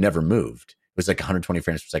second and it never moved. It was like 120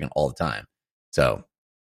 frames per second all the time. So,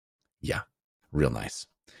 yeah, real nice.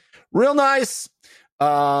 Real nice.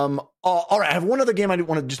 All right. I have one other game I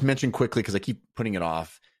want to just mention quickly because I keep putting it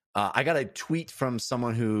off. I got a tweet from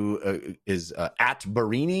someone who is at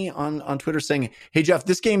Barini on Twitter saying, "Hey, Jeff,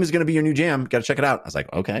 this game is going to be your new jam. Got to check it out." I was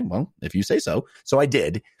like, okay, well, if you say so. So I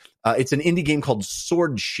did. It's an indie game called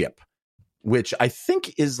Swordship, which I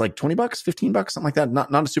think is like $20, $15, something like that.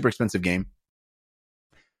 Not a super expensive game.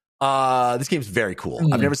 This game's very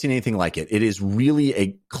cool. I've never seen anything like it. It is really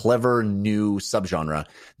a clever new subgenre.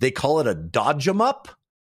 They call it a dodge 'em up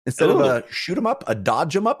instead of a shoot 'em up, a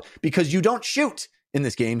dodge 'em up, because you don't shoot in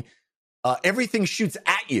this game. Everything shoots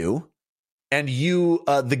at you, and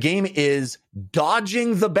the game is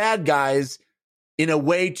dodging the bad guys in a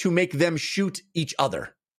way to make them shoot each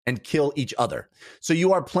other and kill each other. So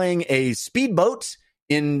you are playing a speedboat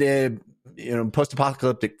in the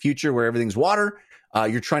post-apocalyptic future where everything's water.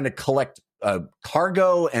 You're trying to collect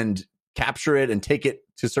cargo and capture it and take it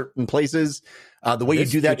to certain places. The way you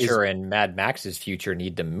do that future and Mad Max's future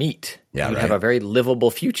need to meet. Yeah, you right. have a very livable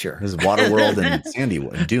future. This is Waterworld and Sandy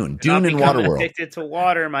and Dune and Waterworld. Addicted to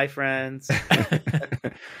water, my friends.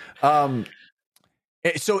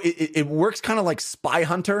 So it works kind of like Spy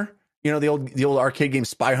Hunter. You know, the old arcade game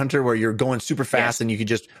Spy Hunter, where you're going super fast and you could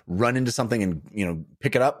just run into something and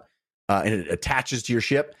pick it up and it attaches to your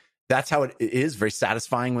ship. That's how it is. Very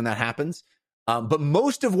satisfying when that happens. But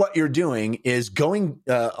most of what you're doing is going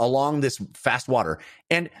along this fast water.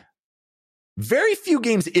 And very few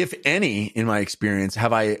games, if any, in my experience,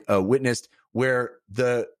 have I witnessed where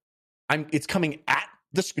it's coming at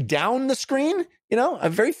down the screen.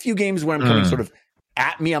 Very few games where I'm coming sort of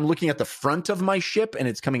at me. I'm looking at the front of my ship and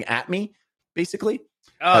it's coming at me, basically.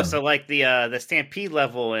 Oh, so like the Stampede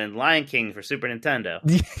level in Lion King for Super Nintendo.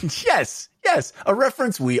 Yes. A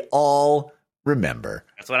reference we all remember.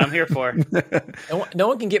 That's what I'm here for. No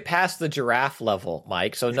one can get past the giraffe level,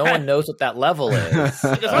 Mike, so no one knows what that level is.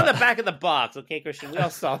 It's on the back of the box, okay, Christian? We all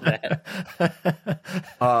saw that.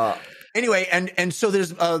 Anyway, and so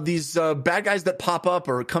there's these bad guys that pop up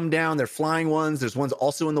or come down. They're flying ones. There's ones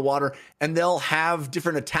also in the water, and they'll have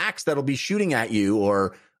different attacks that'll be shooting at you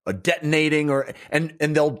or detonating and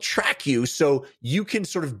they'll track you so you can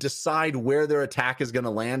sort of decide where their attack is going to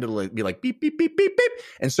land. It'll be like beep, beep, beep, beep, beep.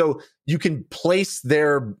 And so you can place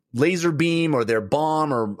their laser beam or their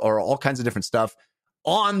bomb or all kinds of different stuff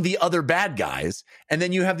on the other bad guys. And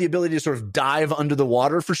then you have the ability to sort of dive under the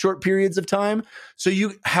water for short periods of time. So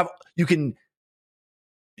you can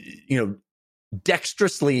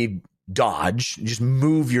dexterously dodge, just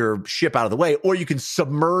move your ship out of the way, or you can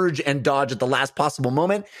submerge and dodge at the last possible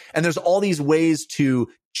moment. And there's all these ways to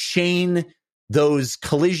chain those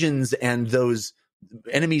collisions and those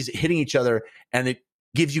enemies hitting each other, and it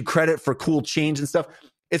gives you credit for cool chains and stuff.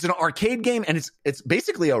 It's an arcade game, and it's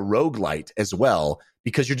basically a roguelite as well,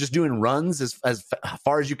 because you're just doing runs as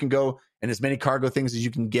far as you can go and as many cargo things as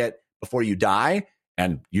you can get before you die.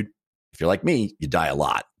 And if you're like me, you die a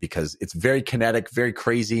lot because it's very kinetic, very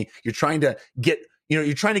crazy. You're trying to get,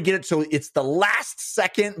 you're trying to get it so it's the last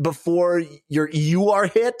second before you are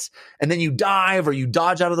hit, and then you dive or you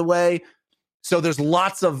dodge out of the way. So there's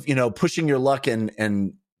lots of, pushing your luck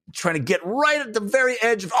and trying to get right at the very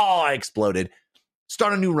edge of, I exploded.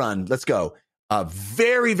 Start a new run. Let's go.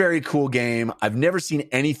 Very, very cool game. I've never seen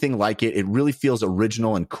anything like it. It really feels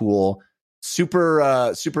original and cool.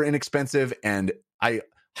 Super, super inexpensive, and I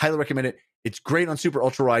highly recommend it. It's great on Super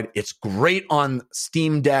Ultra Wide. It's great on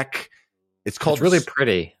Steam Deck. It's really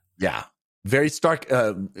pretty. Yeah. Very stark,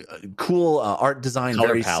 cool art design. Color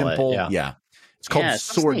very palette, simple. yeah. Yeah. It's called Yeah, it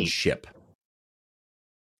sounds neat. Swordship.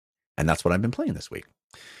 And that's what I've been playing this week.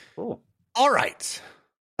 Cool. All right.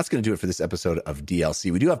 That's going to do it for this episode of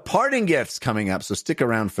DLC. We do have parting gifts coming up, so stick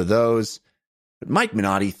around for those. But Mike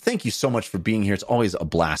Minotti, thank you so much for being here. It's always a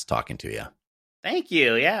blast talking to you. Thank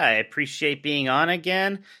you. Yeah, I appreciate being on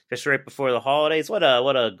again, just right before the holidays. What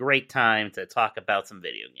a great time to talk about some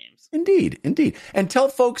video games. Indeed. And tell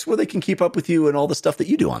folks where they can keep up with you and all the stuff that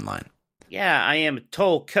you do online. Yeah, I am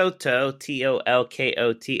Tolkoto,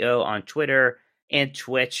 Tolkoto on Twitter and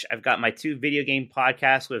Twitch. I've got my 2 video game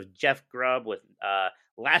podcasts with Jeff Grubb with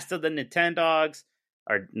Last of the Nintendogs,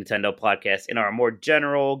 our Nintendo podcast, and our more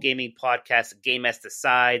general gaming podcast, Game S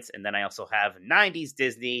Decides. And then I also have 90s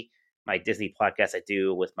Disney, my Disney podcast I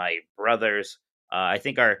do with my brothers. I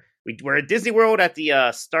think we're at Disney World at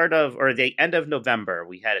the start of, or the end of November.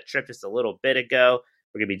 We had a trip just a little bit ago.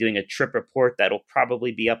 We're going to be doing a trip report that'll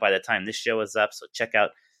probably be up by the time this show is up. So check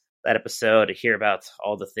out that episode to hear about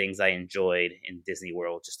all the things I enjoyed in Disney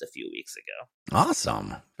World just a few weeks ago.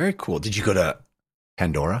 Awesome. Very cool. Did you go to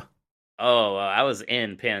Pandora? Oh, I was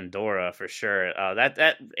in Pandora for sure.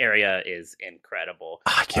 That area is incredible.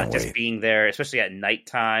 I can't wait. Just being there, especially at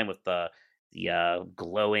nighttime with the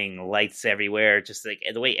glowing lights everywhere, just like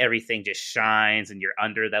the way everything just shines, and you're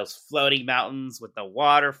under those floating mountains with the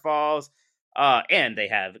waterfalls. And they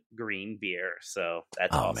have green beer, so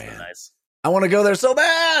that's also nice. I want to go there so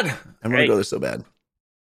bad. I want to Great. go there so bad.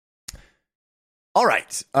 All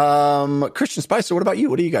right. Christian Spicer, what about you?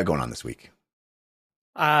 What do you got going on this week?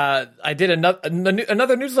 I did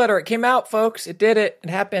another newsletter. It came out, folks. It did it. It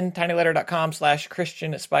happened.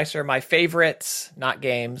 tinyletter.com/Christian Spicer. My favorites, not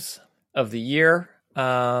games, of the year.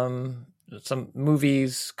 Some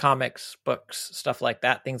movies, comics, books, stuff like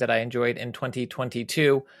that. Things that I enjoyed in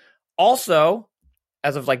 2022. Also,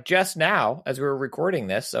 as of like just now, as we were recording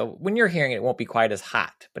this, so when you're hearing it, it won't be quite as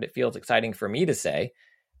hot, but it feels exciting for me to say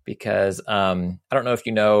because I don't know if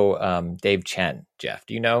you know Dave Chen, Jeff.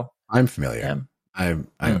 Do you know? I'm familiar. him? I'm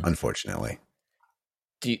unfortunately.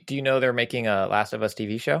 Do you know they're making a Last of Us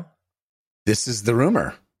TV show? This is the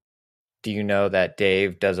rumor. Do you know that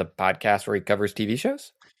Dave does a podcast where he covers TV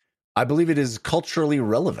shows? I believe it is culturally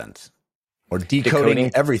relevant or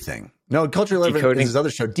decoding everything. No, culturally relevant is his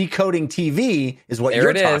other show. Decoding TV is what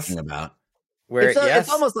you're talking about.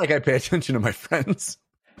 It's almost like I pay attention to my friends.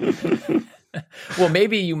 Well,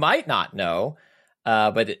 maybe you might not know,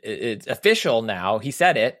 but it's official now. He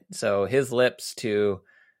said it. So his lips to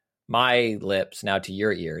my lips, now to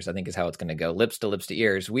your ears, I think is how it's going to go. Lips to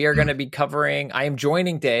ears. We are going to be covering, I am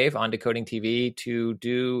joining Dave on Decoding TV to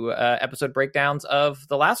do episode breakdowns of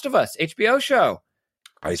The Last of Us HBO show.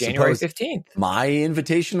 January 15th. My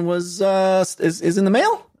invitation was is in the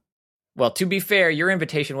mail? Well, to be fair, your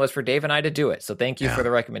invitation was for Dave and I to do it. So thank you for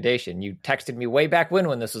the recommendation. You texted me way back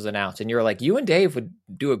when this was announced, and you were like, you and Dave would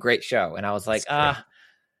do a great show. And I was like, I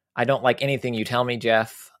don't like anything you tell me,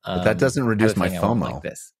 Jeff. But that doesn't reduce my FOMO. Like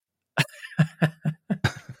this.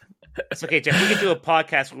 It's okay, Jeff. We could do a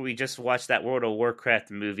podcast where we just watch that World of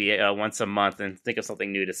Warcraft movie once a month and think of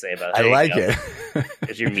something new to say about it. I like it.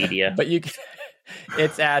 There's your media. But you can...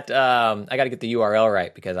 It's at, I got to get the URL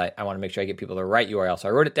right because I want to make sure I get people the right URL. So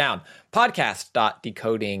I wrote it down.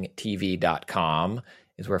 Podcast.decodingtv.com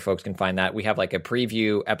is where folks can find that. We have like a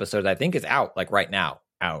preview episode that I think is out, like right now,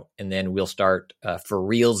 out. And then we'll start for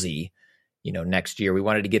realsy, next year. We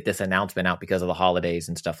wanted to get this announcement out because of the holidays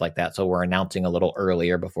and stuff like that. So we're announcing a little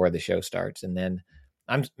earlier before the show starts. And then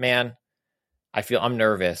I'm nervous.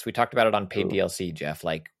 We talked about it on paid DLC, Jeff,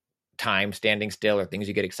 like time standing still or things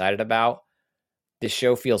you get excited about. This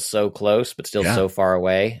show feels so close, but still so far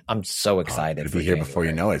away. I'm so excited. It'll be here before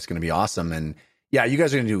you know it. It's going to be awesome. And yeah, you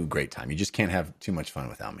guys are going to do a great time. You just can't have too much fun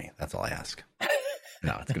without me. That's all I ask.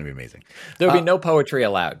 No, it's going to be amazing. There'll be no poetry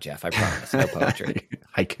allowed, Jeff. I promise. No poetry.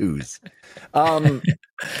 Haikus.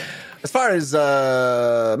 As far as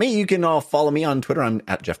me, you can all follow me on Twitter. I'm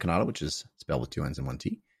at Jeff Canada, which is spelled with 2 N's and 1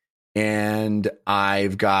 T. And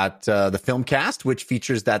I've got the Filmcast, which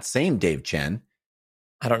features that same Dave Chen.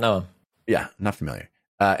 I don't know him. Yeah, not familiar.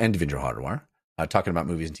 And Devindra Hardawar. talking about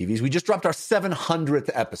movies and TVs. We just dropped our 700th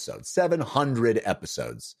episode. 700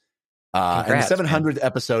 episodes. And the 700th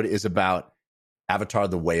episode is about Avatar: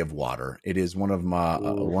 The Way of Water. It is one of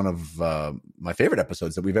my favorite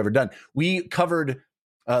episodes that we've ever done. We covered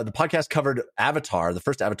the podcast covered Avatar, the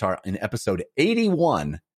first Avatar, in episode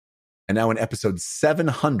 81, and now in episode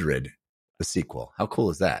 700, the sequel. How cool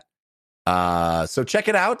is that? So check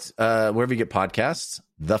it out wherever you get podcasts.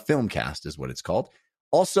 The Filmcast is what it's called.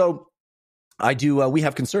 Also, I do We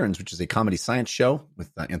Have Concerns, which is a comedy science show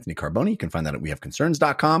with Anthony Carboni. You can find that at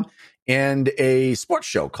wehaveconcerns.com, and a sports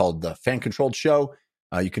show called The Fan Controlled Show.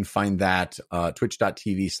 You can find that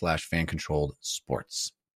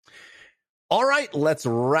twitch.tv/fancontrolledsports. All right, let's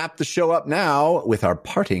wrap the show up now with our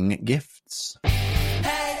parting gifts.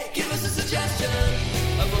 Hey, give us a suggestion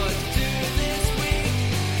of what to do this week.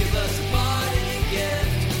 Give us a parting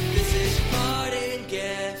gift. This is your parting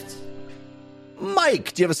gift.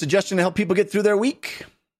 Mike, do you have a suggestion to help people get through their week?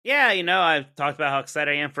 Yeah, I've talked about how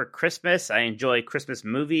excited I am for Christmas. I enjoy Christmas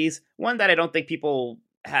movies. One that I don't think people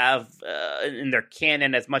have in their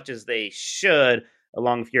canon as much as they should,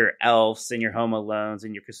 along with your Elves and your Home Alones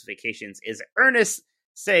and your Christmas Vacations, is Ernest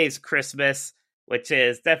Saves Christmas, which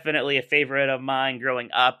is definitely a favorite of mine growing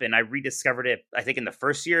up. And I rediscovered it, I think, in the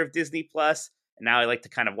first year of Disney Plus. And now I like to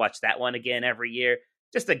kind of watch that one again every year.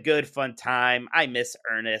 Just a good, fun time. I miss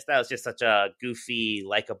Ernest. That was just such a goofy,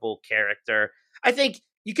 likable character. I think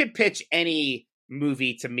you could pitch any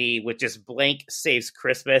movie to me with just blank Saves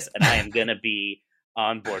Christmas, and I am going to be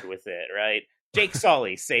on board with it, right? Jake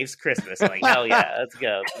Sully Saves Christmas. I'm like, hell yeah, let's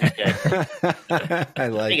go. I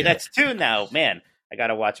like it. That's two now. Man, I got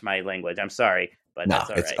to watch my language. I'm sorry, but that's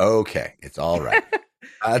all right. It's okay. It's all right.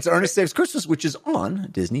 It's Ernest Saves Christmas, which is on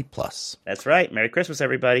Disney Plus. That's right. Merry Christmas,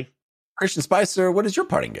 everybody. Christian Spicer, what is your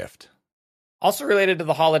parting gift? Also related to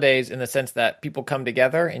the holidays in the sense that people come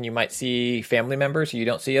together and you might see family members who you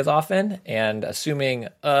don't see as often. And assuming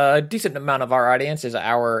a decent amount of our audience is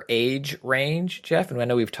our age range, Jeff, and I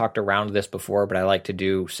know we've talked around this before, but I like to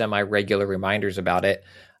do semi-regular reminders about it.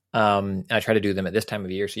 And I try to do them at this time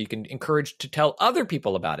of year so you can encourage to tell other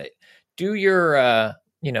people about it. Do your,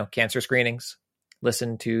 cancer screenings.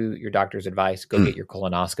 Listen to your doctor's advice. Go get your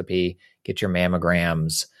colonoscopy. Get your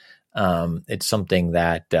mammograms. It's something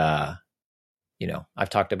that... I've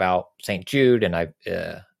talked about St. Jude, and I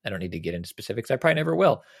don't need to get into specifics. I probably never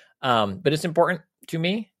will. But it's important to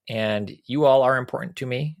me, and you all are important to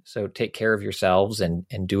me. So take care of yourselves and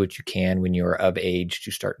do what you can when you're of age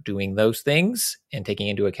to start doing those things and taking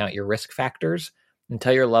into account your risk factors, and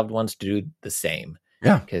tell your loved ones to do the same.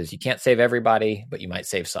 Yeah. Because you can't save everybody, but you might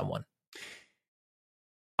save someone.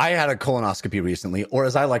 I had a colonoscopy recently, or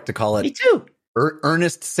as I like to call it, Me too.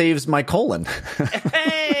 Ernest saves my colon.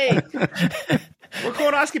 Hey! We're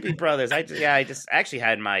colonoscopy brothers. I just actually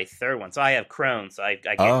had my third one. So I have Crohn's. So I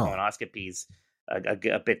get colonoscopies a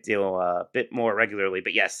bit more regularly.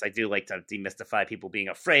 But yes, I do like to demystify people being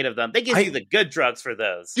afraid of them. They give you the good drugs for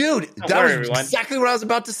those. Dude, that was exactly what I was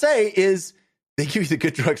about to say is they give you the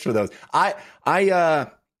good drugs for those. I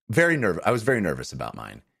was very nervous about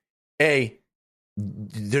mine. I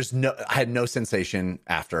had no sensation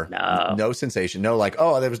after. No sensation. No, like,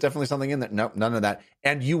 oh, there was definitely something in there. No, none of that.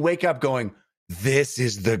 And you wake up going, this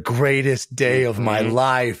is the greatest day of my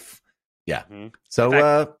life. Yeah. Mm-hmm. So,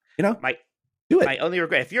 fact, do it. My only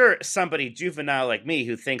regret, if you're somebody juvenile like me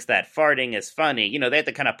who thinks that farting is funny, they have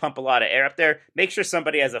to kind of pump a lot of air up there. Make sure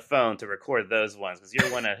somebody has a phone to record those ones because you're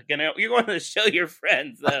want to show your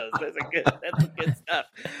friends those. That's good stuff.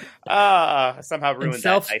 Somehow ruined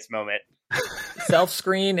that nice moment.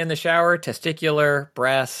 Self-screen in the shower, testicular,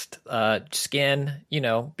 breast, skin,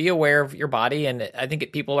 be aware of your body. And I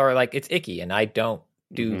think people are like, it's icky. And I don't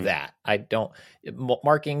do that. I don't.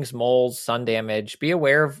 Markings, moles, sun damage. Be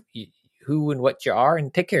aware of who and what you are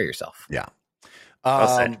and take care of yourself. Yeah.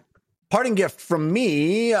 Parting gift from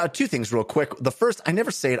me, two things real quick. The first, I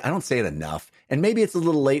never say it. I don't say it enough. And maybe it's a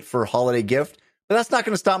little late for a holiday gift, but that's not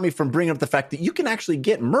going to stop me from bringing up the fact that you can actually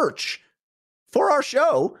get merch for our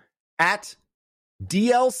show at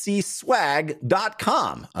dlcswag.com.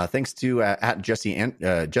 Thanks to at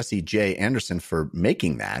Jesse J. Anderson for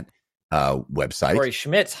making that website. Corey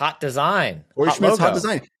Schmidt's Hot Design.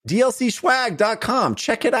 dlcswag.com.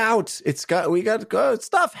 Check it out. We got good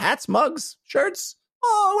stuff. Hats, mugs, shirts,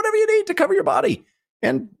 whatever you need to cover your body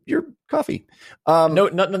and your coffee.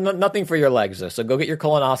 Nothing for your legs, though. So go get your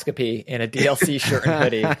colonoscopy in a DLC shirt and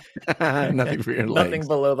hoodie. Nothing for your legs. Nothing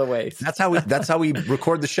below the waist. That's how we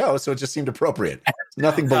record the show. So it just seemed appropriate.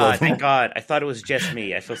 Nothing below God, them. thank God. I thought it was just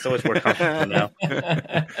me. I feel so much more comfortable now.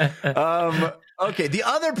 Okay, the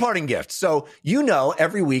other parting gift. So,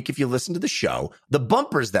 every week, if you listen to the show, the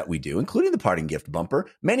bumpers that we do, including the parting gift bumper,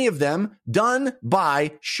 many of them done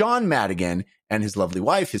by Sean Madigan and his lovely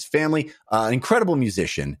wife, his family, an incredible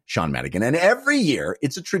musician, Sean Madigan. And every year,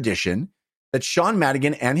 it's a tradition that Sean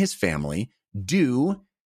Madigan and his family do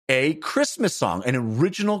a Christmas song, an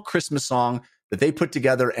original Christmas song that they put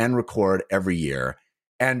together and record every year.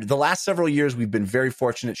 And the last several years, we've been very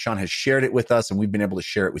fortunate. Sean has shared it with us, and we've been able to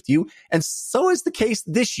share it with you. And so is the case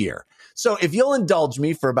this year. So if you'll indulge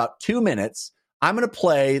me for about 2 minutes, I'm going to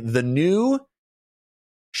play the new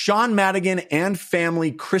Sean Madigan and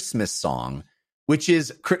family Christmas song, which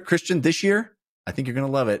is, Christian, this year, I think you're going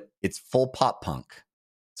to love it. It's full pop punk.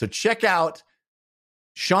 So check out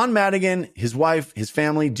Sean Madigan, his wife, his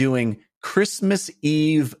family doing Christmas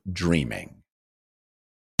Eve Dreaming.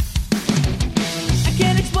 I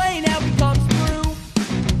can't explain how he comes through.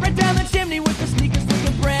 Right down the chimney with the sneakers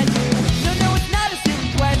looking brand new. No, it's not a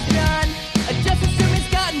silly question. I just assume it's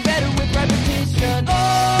gotten better with repetition.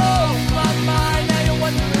 Oh, my, now you're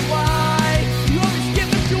wondering why. You always get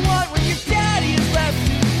what you want when your daddy is left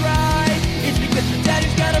to dry. It's because your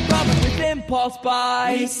daddy's got a problem with impulse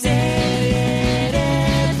buy. We say it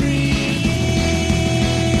every year.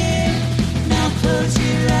 Now close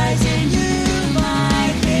your eyes and you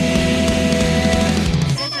might hear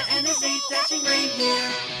Santa and his eight dashing reindeer.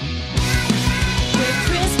 We're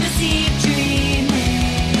Christmas Eve dreaming,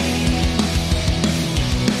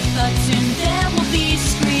 but soon there will be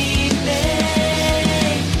screaming.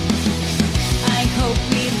 I hope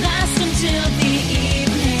we last until the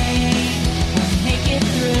evening. We'll make it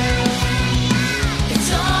through. It's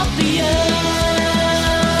all for you.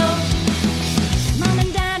 Mom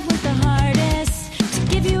and Dad work the hardest to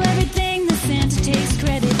give you everything that Santa takes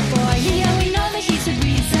credit for. Yeah, we know that he's a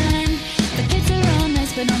reason. The kids are all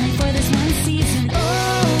nice, but only for this one season. Oh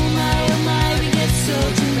my, we get so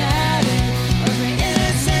dramatic over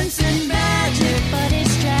innocence and magic, but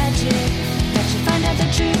it's tragic that you find out the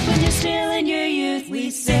truth when you're still in your youth. We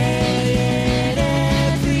say it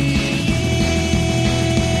every year.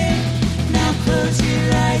 Now close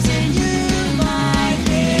your eyes and you might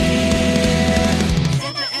hear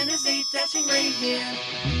Santa and his eight dashing reindeer.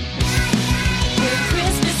 We're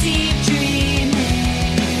Christmas Eve dreaming,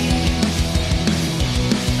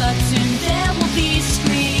 but soon there will be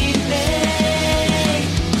screaming.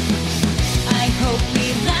 I hope we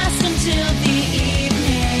last until the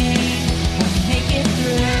evening. We'll make it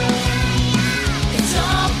through. It's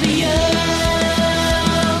all for you.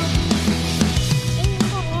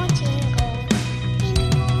 Jingle, jingle,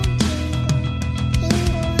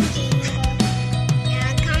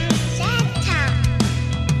 here comes Santa.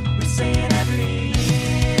 We say it every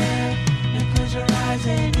year. Now close your eyes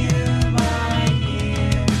and you might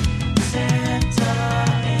hear Santa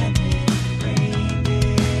and his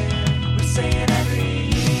reindeer. We say it every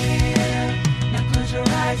year. Now close your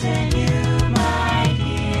eyes and you might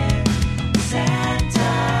hear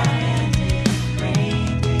Santa and his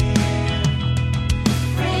reindeer.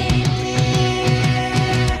 Reindeer.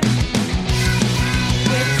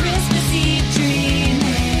 We're Christmas Eve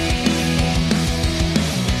dreaming,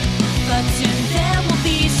 but soon there will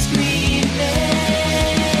be screaming.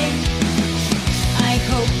 I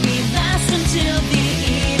hope we last until the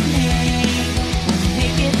evening. We'll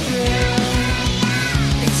make it through.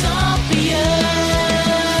 It's all for you.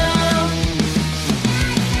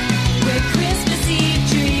 We're Christmas Eve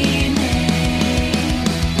dreaming,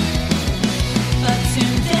 but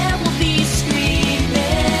soon there will be screaming.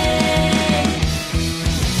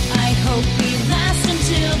 I hope we last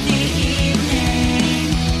until the evening.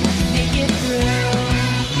 We'll make it through.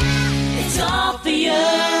 It's all for you.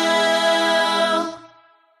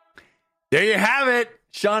 There you have it.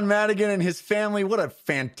 Sean Madigan and his family. What a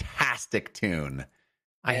fantastic tune.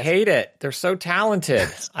 I hate it. They're so talented.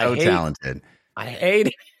 So talented. I hate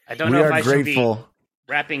it. I don't We know if are I should grateful. be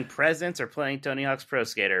wrapping presents or playing Tony Hawk's Pro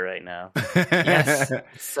Skater right now. Yes.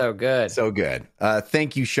 So good. So good.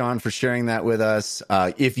 Thank you, Sean, for sharing that with us.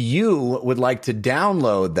 If you would like to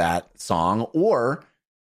download that song or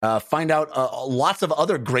find out lots of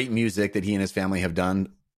other great music that he and his family have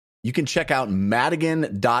done, you can check out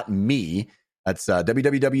madigan.me. That's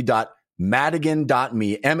www.madigan.me.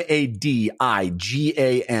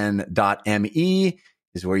 MADIGAN.me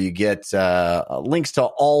is where you get links to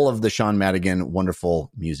all of the Sean Madigan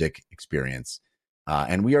wonderful music experience.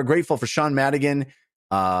 And we are grateful for Sean Madigan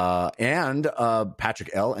and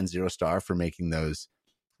Patrick L. and Zero Star for making those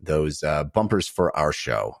bumpers for our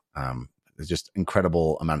show. There's just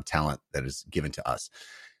incredible amount of talent that is given to us.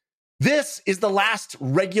 This is the last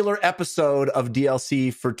regular episode of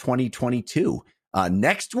DLC for 2022.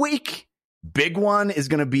 Next week, big one is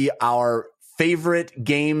going to be our favorite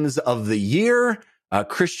games of the year.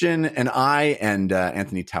 Christian and I and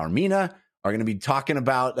Anthony Taormina are going to be talking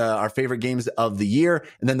about our favorite games of the year.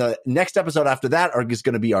 And then the next episode after that is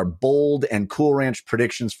going to be our bold and Cool Ranch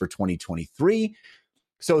predictions for 2023.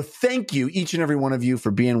 So thank you, each and every one of you, for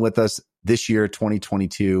being with us this year,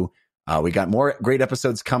 2022. We got more great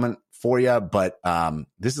episodes coming for you, but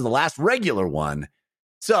this is the last regular one.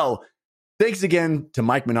 So thanks again to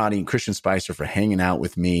Mike Minotti and Christian Spicer for hanging out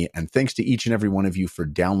with me. And thanks to each and every one of you for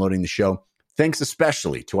downloading the show. Thanks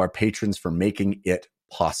especially to our patrons for making it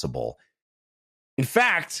possible. In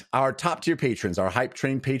fact, our top tier patrons, our Hype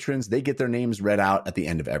Train patrons, they get their names read out at the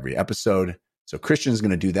end of every episode. So Christian's going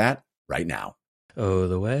to do that right now. Oh,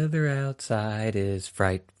 the weather outside is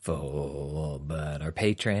frightful, but our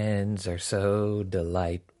patrons are so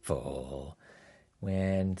delightful.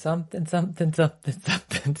 When something,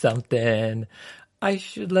 I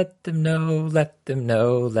should let them know.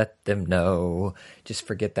 Just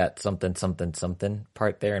forget that something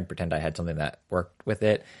part there and pretend I had something that worked with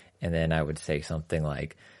it. And then I would say something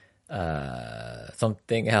like,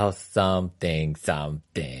 something else, something.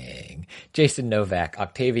 Jason Novak,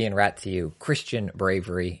 Octavian Ratziu, Christian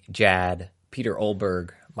Bravery, Jad, Peter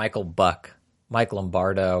Olberg, Michael Buck, Mike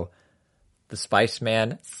Lombardo, The Spice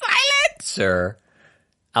Man, Silencer,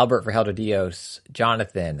 Albert Verhelder Dios,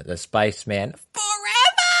 Jonathan, The Spice Man,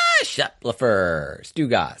 Forever, Shuttlefer,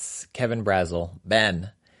 Stugas, Kevin Brazel,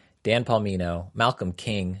 Ben, Dan Palmino, Malcolm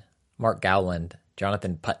King, Mark Gowland,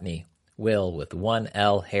 Jonathan Putney, Will with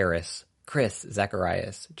 1L Harris, Chris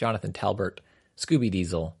Zacharias, Jonathan Talbert, Scooby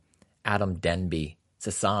Diesel, Adam Denby,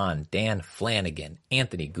 Sasan, Dan Flanagan,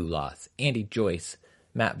 Anthony Goulas, Andy Joyce,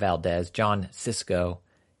 Matt Valdez, John Cisco,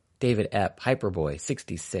 David Epp, Hyperboy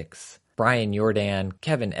 66, Brian Jordan,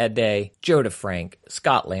 Kevin Ede, Joe DeFrank,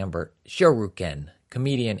 Scott Lambert, Shoruken,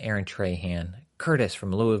 comedian Aaron Trahan, Curtis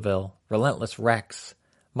from Louisville, Relentless Rex,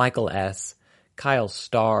 Michael S., Kyle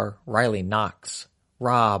Starr, Riley Knox,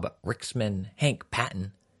 Rob Rixman, Hank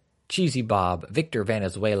Patton, Cheesy Bob, Victor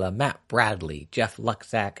Vanezuela, Matt Bradley, Jeff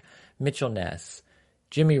Luxack, Mitchell Ness,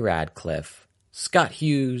 Jimmy Radcliffe, Scott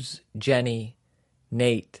Hughes, Jenny,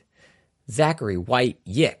 Nate, Zachary White,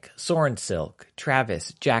 Yick, Soren Silk,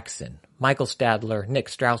 Travis Jackson, Michael Stadler, Nick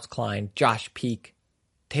Strauss-Klein, Josh Peak,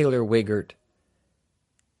 Taylor Wiggert,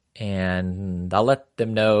 and I'll let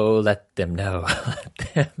them know.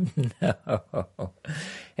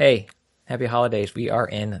 Hey, happy holidays. We are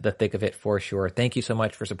in the thick of it for sure. Thank you so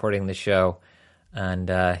much for supporting the show. And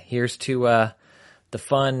here's to the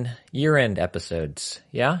fun year-end episodes.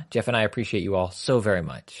 Yeah, Jeff and I appreciate you all so very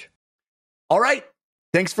much. All right.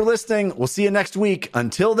 Thanks for listening. We'll see you next week.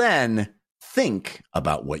 Until then, think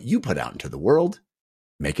about what you put out into the world.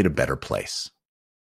 Make it a better place.